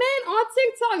straight men on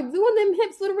TikTok doing them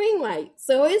hips with a ring light.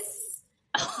 So it's...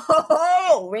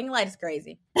 Oh, ring light is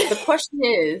crazy. The question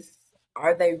is,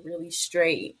 are they really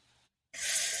straight?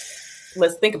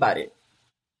 Let's think about it.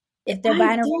 If they're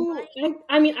buying a ring light?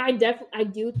 I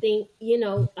do think,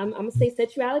 I'm going to say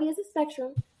sexuality is a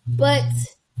spectrum, but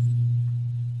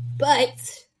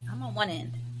I'm on one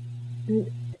end.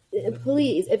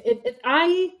 Please, if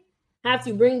I have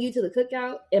to bring you to the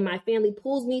cookout and my family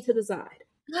pulls me to the side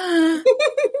to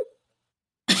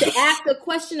ask a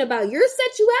question about your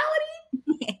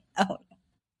sexuality,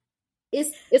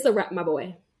 it's a wrap, my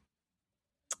boy.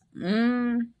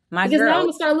 Because now I'm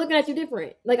gonna start looking at you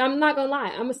different. Like, I'm not gonna lie,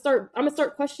 I'm gonna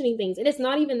start questioning things, and it's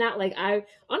not even that. Like, I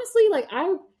honestly, like,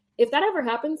 if that ever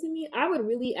happened to me, I would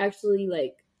really actually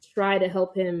like try to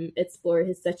help him explore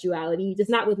his sexuality, just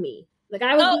not with me. Like,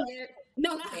 I would be there.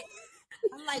 No, not.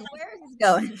 I'm like, where is this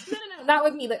going? No, not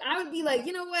with me. Like, I would be like,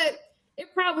 you know what?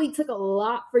 It probably took a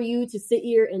lot for you to sit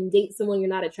here and date someone you're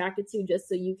not attracted to just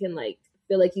so you can like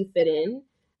feel like you fit in.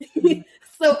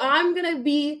 So I'm gonna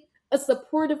be a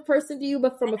supportive person to you,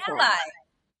 but from afar.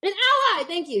 An ally.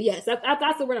 Thank you. Yes,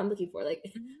 that's the word I'm looking for.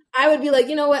 Like, I would be like,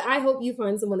 you know what? I hope you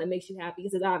find someone that makes you happy,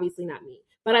 because it's obviously not me.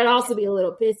 But I'd also be a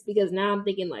little pissed because now I'm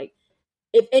thinking, like,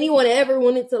 if anyone ever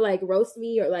wanted to like roast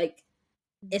me or like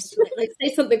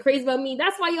say something crazy about me,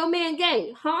 that's why your man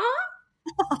gay,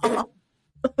 huh?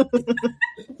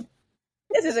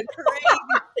 This is a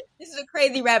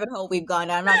crazy rabbit hole we've gone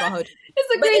down. I'm not gonna hold you.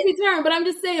 It's a crazy term, but I'm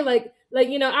just saying, like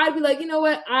I'd be like, you know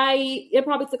what? It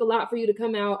probably took a lot for you to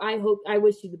come out. I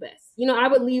wish you the best. We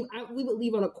would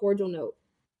leave on a cordial note.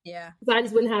 Yeah. So I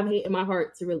just wouldn't have hate in my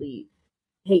heart to really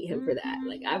hate him for that.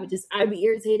 Like, I'd be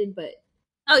irritated, but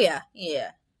oh yeah.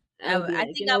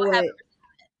 I think I would have.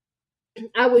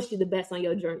 I wish you the best on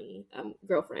your journey,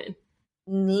 girlfriend.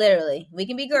 Literally, we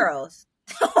can be girls.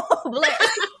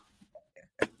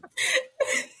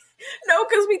 No,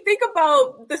 because we think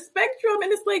about the spectrum,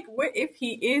 and it's like, what if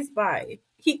he is bi?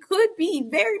 He could be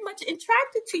very much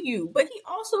attracted to you, but he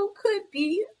also could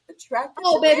be attracted.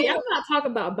 Oh, baby, I'm not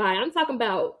talking about bi. I'm talking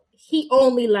about he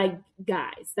only like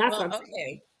guys. That's what I'm saying.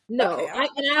 Okay. No, okay,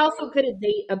 I also couldn't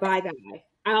date a bi guy.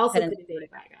 I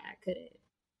couldn't.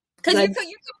 Because you're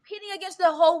competing against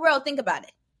the whole world. Think about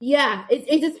it. Yeah,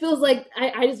 it just feels like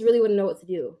I just really wouldn't know what to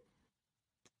do.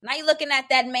 Now you're looking at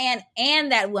that man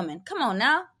and that woman. Come on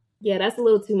now. Yeah, that's a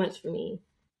little too much for me.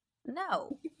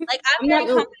 No. Like, I'm very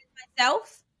confident in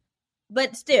myself,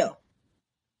 but still.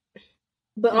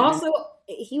 But also,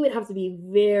 he would have to be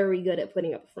very good at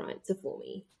putting up a front to fool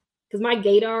me. Because my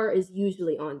gaydar is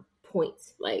usually on point.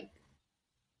 Like,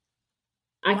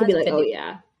 I could be like, oh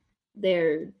yeah,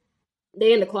 they're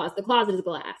in the closet. The closet is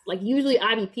glass. Like, usually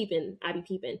I be peeping.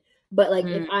 But like,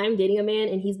 if I'm dating a man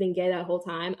and he's been gay that whole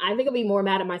time, I think I'll be more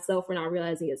mad at myself for not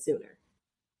realizing it sooner.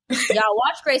 Y'all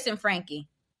watch Grace and Frankie.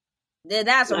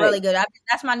 That's really good.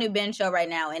 That's my new binge show right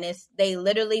now, and they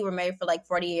literally were married for like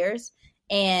 40 years,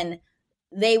 and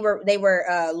they were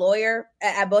lawyer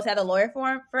at both at a lawyer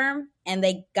firm, and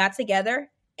they got together,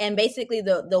 and basically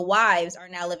the wives are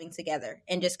now living together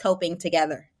and just coping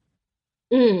together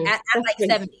at like crazy.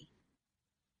 70.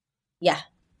 Yeah,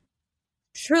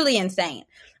 truly insane.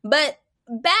 But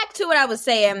back to what I was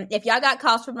saying, if y'all got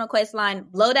calls from Request Line,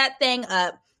 blow that thing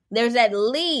up. There's at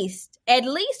least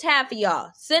half of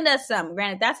y'all send us some.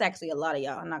 Granted, that's actually a lot of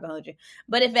y'all. I'm not gonna hold you,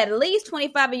 but if at least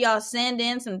 25 of y'all send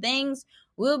in some things,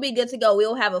 we'll be good to go.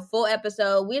 We'll have a full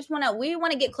episode. We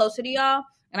want to get closer to y'all,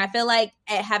 and I feel like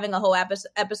having a whole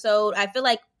episode. I feel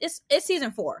like it's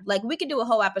season 4. Like we could do a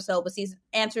whole episode with these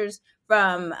answers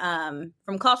from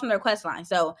calls from the Request Line.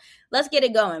 So let's get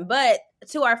it going. But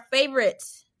to our favorite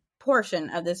portion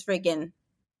of this freaking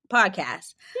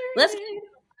podcast, let's.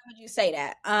 How would you say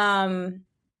that?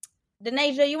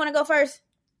 Denasia, you want to go first?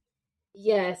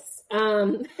 Yes.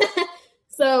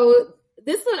 So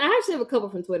this one, I actually have a couple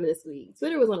from Twitter this week.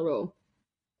 Twitter was on a roll.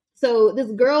 So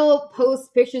this girl posts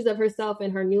pictures of herself in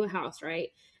her new house, right?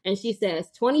 And she says,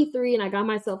 23, and I got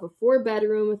myself a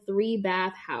 4-bedroom,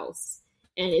 3-bath house.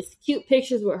 And it's cute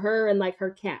pictures with her and like her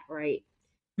cat, right?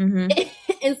 Mm-hmm.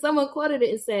 And someone quoted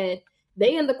it and said,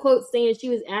 they in the quote saying she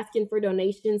was asking for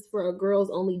donations for a girls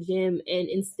only gym and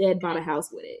instead bought a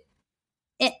house with it.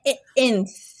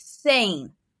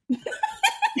 Insane.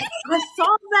 I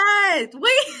saw that.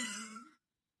 Wait.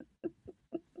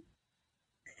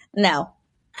 No.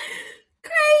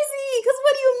 Crazy. Because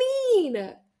what do you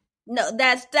mean? No,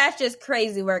 that's just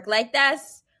crazy work. Like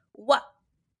that's what.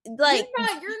 Like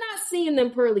you're not seeing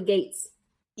them pearly gates.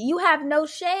 You have no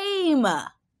shame.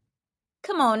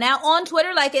 Come on now, on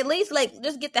Twitter, like at least like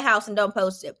just get the house and don't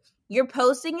post it. You're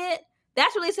posting it.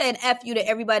 That's really saying F you to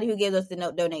everybody who gives us the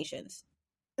donations.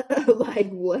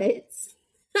 Like what?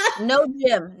 No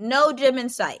gym in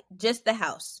sight, just the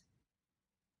house.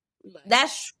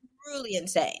 That's truly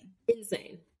insane.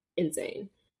 Insane.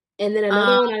 And then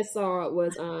another one I saw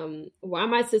was why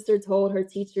my sister told her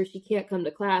teacher she can't come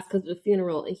to class because of the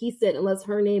funeral, and he said unless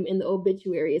her name in the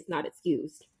obituary is not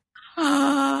excused.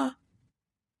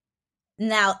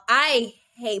 Now, I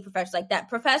hate professors like that.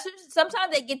 Professors,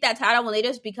 sometimes they get that title when they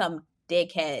just become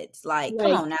dickheads. Like,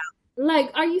 come on now.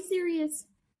 Like, are you serious?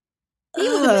 He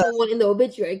was the one in the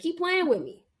obituary. Keep playing with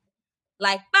me.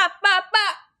 Like, bop, bop,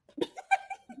 bop.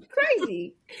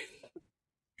 Crazy.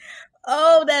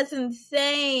 Oh, that's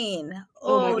insane.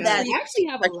 That's actually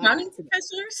have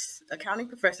accounting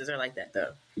professors are like that,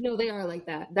 though. No, they are like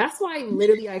that. That's why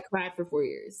literally I cried for 4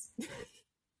 years.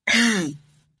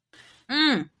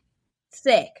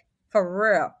 Sick. For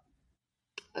real.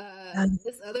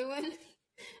 This other one.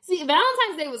 See,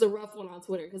 Valentine's Day was a rough one on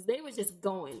Twitter because they was just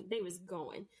going.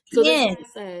 So this guy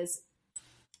says,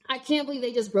 I can't believe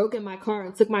they just broke in my car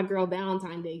and took my girl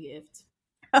Valentine's Day gift.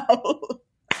 Oh.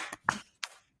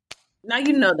 Now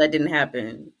you know that didn't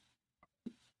happen.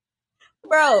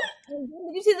 Bro,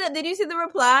 did you see the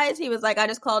replies? He was like, I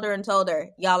just called her and told her,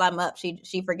 y'all, I'm up.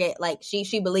 She forget, like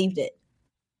she believed it.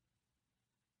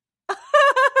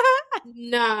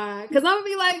 Nah, because I would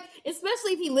be like,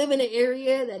 especially if you live in an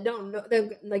area that don't know,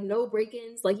 like no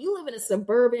break-ins. Like you live in a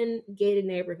suburban gated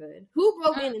neighborhood. Who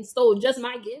broke in and stole just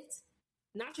my gift?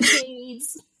 Not your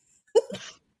shades.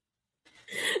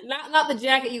 not the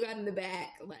jacket you got in the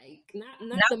back. Like not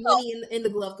the money in the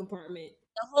glove compartment.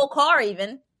 The whole car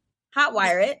even.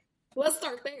 Hotwire it. Let's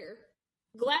start there.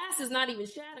 Glass is not even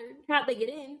shattered. How'd they get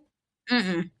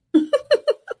in?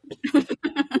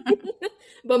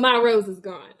 But my rose is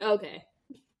gone. Okay.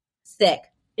 Sick.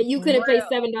 And you couldn't pay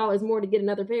 $7 more to get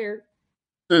another pair.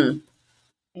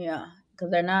 Yeah,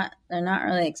 because they're not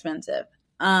really expensive.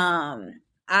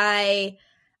 I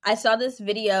saw this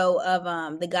video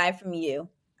of the guy from You,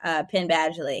 Penn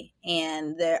Badgley,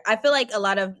 and I feel like a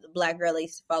lot of black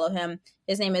girlies follow him.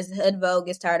 His name is Hood Vogue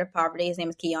is Tired of Poverty. His name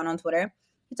is Keon on Twitter.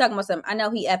 He's talking about something. I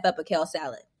know he F up a kale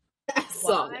salad. I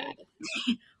saw that.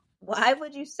 Why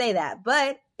would you say that?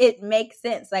 But it makes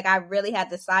sense. Like I really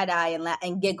had to side eye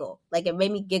and giggle. Like it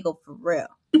made me giggle for real.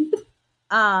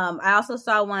 I also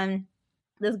saw one.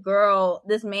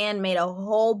 This man made a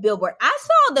whole billboard. I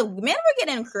saw the men were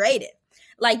getting creative.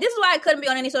 Like this is why I couldn't be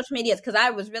on any social medias because I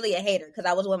was really a hater because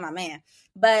I was with my man.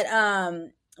 But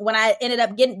when I ended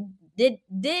up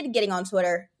getting on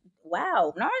Twitter,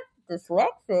 wow, not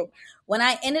dyslexic. When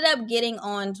I ended up getting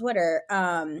on Twitter,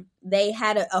 they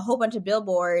had a whole bunch of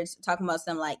billboards talking about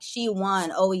some like she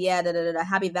won. Oh yeah,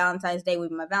 happy Valentine's Day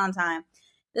with my Valentine.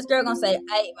 This girl gonna say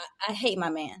I hate my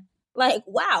man. Like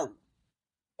wow,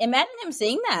 imagine him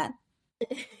seeing that.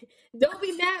 Don't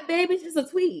be mad, baby. It's just a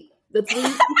tweet. The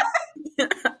tweet.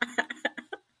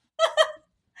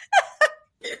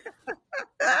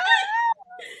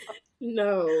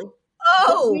 No.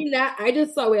 Oh, Between that, I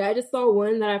just saw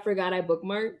one that I forgot I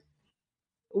bookmarked.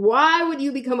 Why would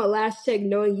you become a lash check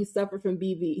knowing you suffer from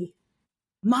BV?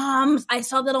 moms, I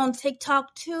saw that on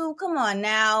TikTok too. Come on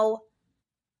now.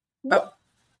 Oh.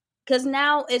 Because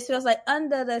now it feels like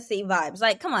under the sea vibes.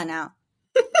 Like, come on now.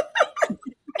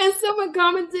 And someone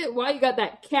commented, why you got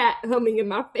that cat humming in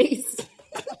my face?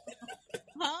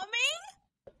 Humming?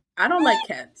 I don't like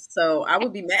cats, so I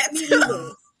would be mad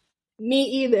too. Me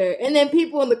either. And then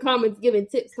people in the comments giving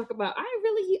tips talk about, I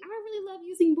really love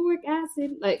using boric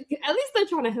acid. Like, at least they're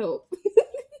trying to help.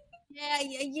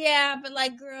 Yeah. But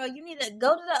like, girl, you need to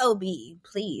go to the OB,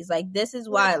 please. Like, this is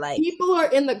why, like, people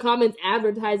are in the comments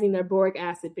advertising their boric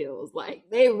acid pills. Like,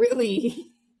 they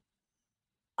really.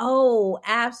 oh,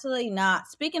 absolutely not.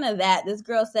 Speaking of that, this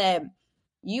girl said,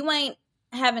 you ain't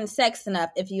having sex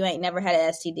enough if you ain't never had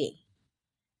an STD.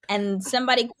 And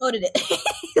somebody quoted it.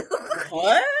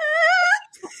 What?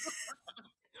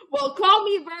 Well, call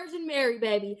me Virgin Mary,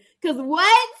 baby. Because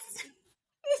what?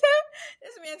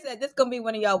 This man said, this gonna be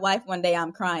one of y'all wife one day.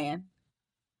 I'm crying.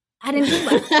 I didn't do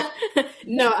that.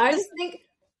 No, I just think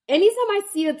anytime I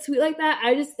see a tweet like that,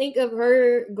 I just think of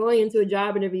her going into a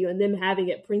job interview and them having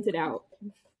it printed out.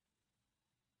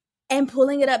 And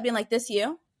pulling it up, being like, this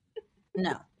you?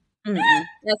 No.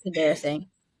 That's embarrassing.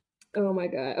 Oh my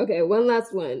God. Okay, one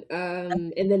last one.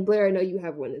 And then Blair, I know you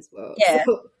have one as well. Yeah.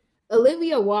 So,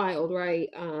 Olivia Wilde, right?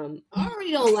 I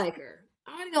already don't like her.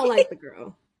 I already don't like the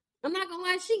girl. I'm not gonna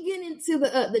lie, she getting into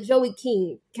the Joey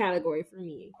King category for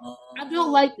me. I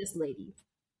don't like this lady.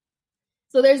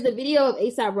 So there's the video of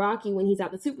A$AP Rocky when he's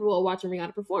at the Super Bowl watching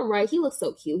Rihanna perform, right? He looks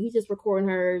so cute. He's just recording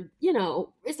her,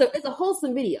 it's a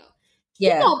wholesome video.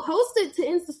 Yeah. He's gonna post it to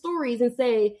Insta stories and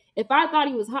say, if I thought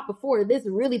he was hot before, this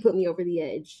really put me over the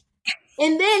edge.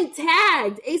 And then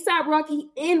tagged A$AP Rocky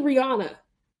and Rihanna.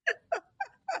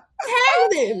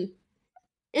 Tagged him.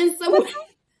 And someone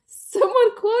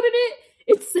quoted it.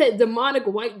 It said, demonic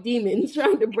white demon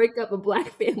trying to break up a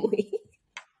black family.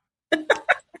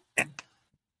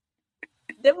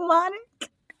 Demonic?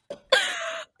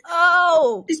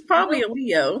 Oh. He's probably a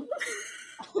Leo.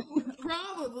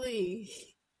 Probably.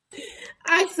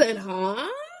 I said, huh?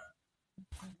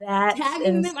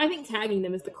 Tagging them? I think tagging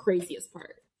them is the craziest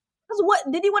part.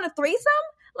 What? Did he want a threesome?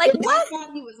 Like, what? I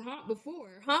thought he was hot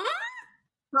before, huh?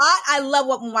 Hot? I love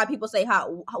when white people say hot.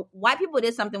 White people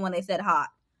did something when they said hot.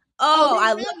 Oh,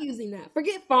 I love using that.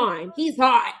 Forget fine. He's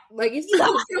hot. Like, it's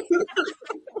hot.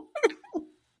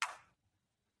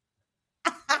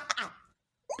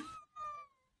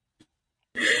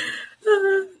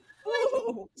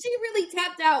 She really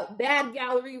tapped out bad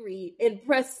gallery read and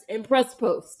press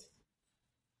post.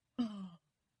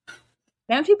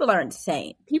 Man, people are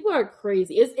insane. People are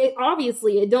crazy.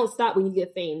 Obviously it don't stop when you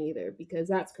get fame either, because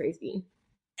that's crazy.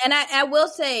 And I will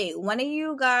say, one of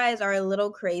you guys are a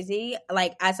little crazy.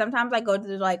 Like, I sometimes go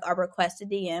to like our requested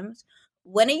DMs.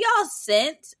 One of y'all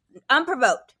sent,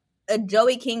 unprovoked, a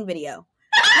Joey King video.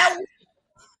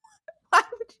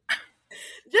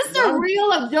 Just a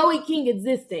reel of Joey King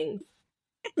existing.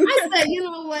 I said, you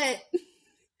know what?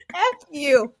 F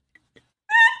you.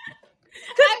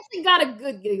 I actually got a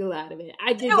good giggle out of it.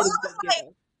 I did get a good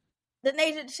giggle. The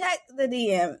Nasia checked the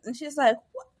DM, and she's like,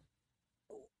 what?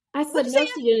 I said, no,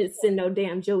 she didn't send no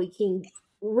damn Joey King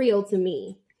reel to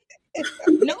me.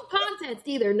 No context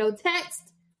either. No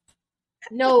text.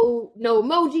 No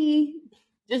emoji.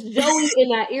 Just Joey in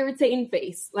that irritating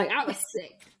face. Like, I was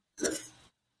sick.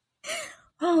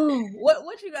 Oh,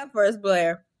 what you got for us,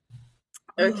 Blair?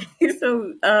 Okay,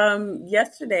 so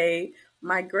yesterday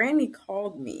my granny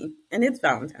called me, and it's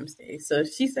Valentine's Day. So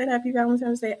she said Happy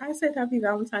Valentine's Day. I said Happy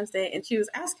Valentine's Day, and she was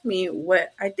asking me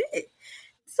what I did.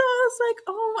 So I was like,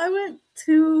 oh, I went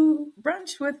to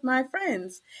brunch with my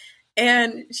friends.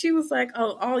 And she was like,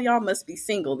 oh, all y'all must be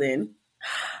single then.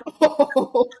 I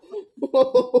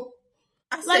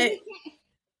said,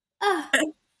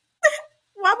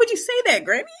 why would you say that,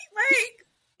 Granny? Like,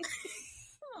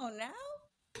 come on now.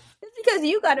 It's because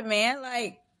you got a man.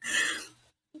 Like,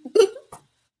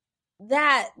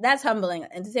 that's humbling,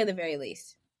 and to say the very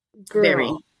least. Girl. Very.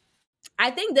 I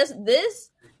think this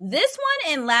one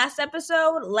in last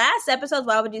episodes,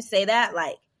 why would you say that?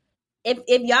 Like, if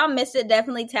y'all missed it,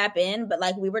 definitely tap in. But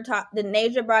like, we were the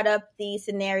Nasia brought up the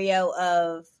scenario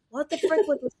of what the frick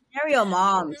was the scenario,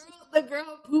 moms? The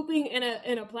girl pooping in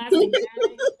a plastic bag.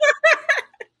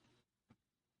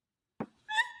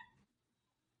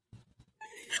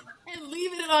 And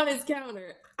leaving it on his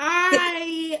counter.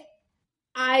 I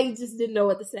just didn't know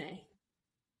what to say.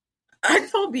 I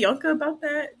told Bianca about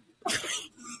that.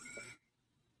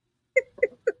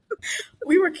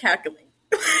 We were cackling.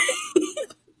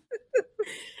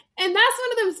 And that's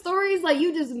one of them stories, like,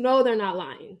 you just know they're not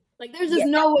lying. Like, there's just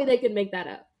no way they could make that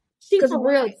up. She for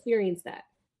real experienced that.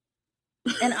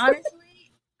 And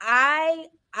honestly, I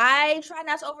try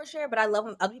not to overshare, but I love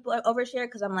when other people overshare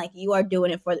because I'm like, you are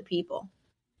doing it for the people.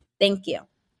 Thank you.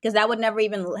 Because I would never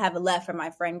even have left from my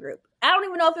friend group. I don't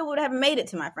even know if it would have made it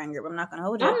to my friend group. I'm not going to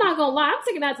hold it. I'm not going to lie. I'm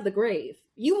taking that to the grave.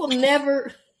 You will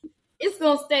never, it's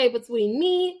going to stay between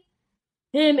me,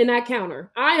 him, and that counter.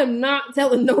 I am not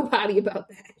telling nobody about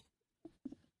that.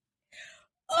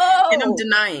 Oh. And I'm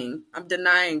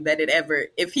denying that it ever,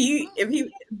 if he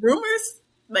rumors,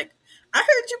 like, I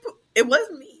heard you, it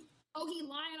wasn't me. Oh, he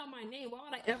lying on my name. Why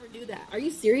would I ever do that? Are you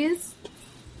serious?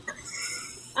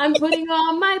 I'm putting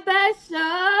on my best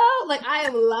show. Like, I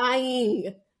am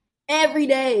lying every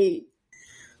day.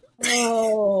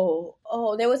 Oh,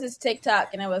 there was this TikTok,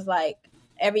 and it was like,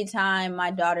 every time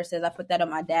my daughter says I put that on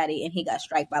my daddy, and he got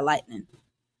struck by lightning.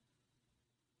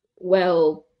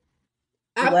 Well,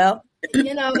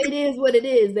 you know, it is what it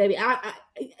is, baby.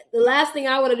 The last thing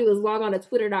I want to do is log on to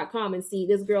twitter.com and see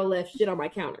this girl left shit on my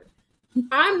counter.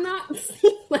 I'm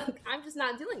just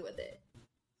not dealing with it.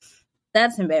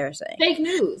 That's embarrassing. Fake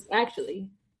news, actually.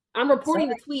 I'm reporting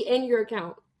the tweet and your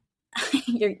account.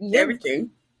 you're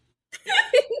everything.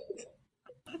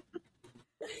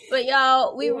 But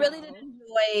y'all, we really did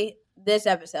enjoy this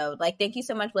episode. Like, thank you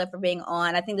so much, Liv, for being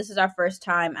on. I think this is our first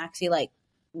time actually, like,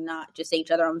 not just seeing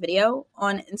each other on video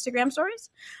on Instagram stories.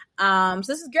 So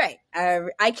this is great.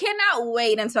 I cannot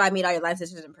wait until I meet all your live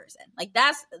sisters in person. Like,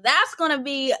 that's gonna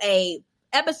be a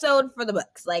episode for the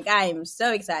books. Like, I am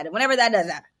so excited whenever that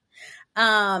does happen.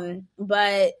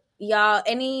 But y'all,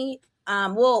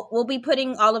 we'll be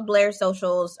putting all of Blair's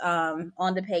socials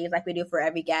on the page like we do for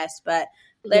every guest. But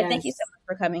Blair, thank you so much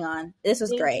for coming on. This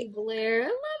was great. You, Blair. I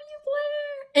love you,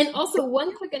 Blair. And also,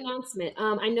 one quick announcement.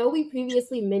 I know we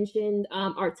previously mentioned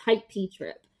our Type P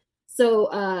trip. So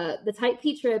the Type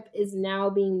P trip is now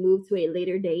being moved to a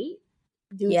later date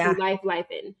due to life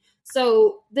in.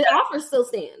 So the offer still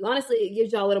stands. Honestly, it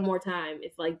gives y'all a little more time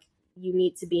if, like, you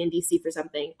need to be in DC for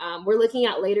something. We're looking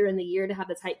at later in the year to have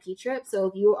the Type P trip. So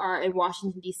if you are in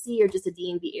Washington, DC or just a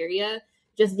DMV area,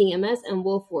 just DM us and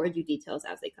we'll forward you details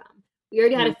as they come. We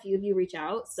already had a few of you reach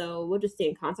out, so we'll just stay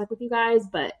in contact with you guys.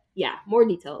 But yeah, more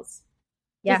details.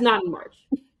 Yeah. Just not in March.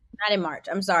 Not in March.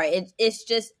 I'm sorry. It's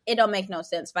just, it don't make no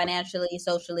sense financially,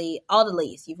 socially, all the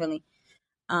least. You feel me?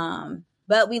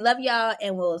 But we love y'all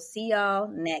and we'll see y'all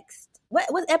next.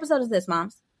 What episode is this,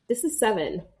 Moms? This is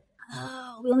 7.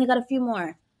 Oh, we only got a few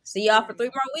more. See y'all for 3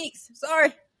 more weeks.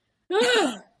 Sorry. All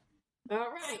right.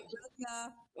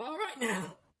 All right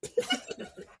now.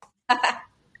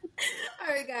 All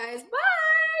right, guys.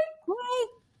 Bye.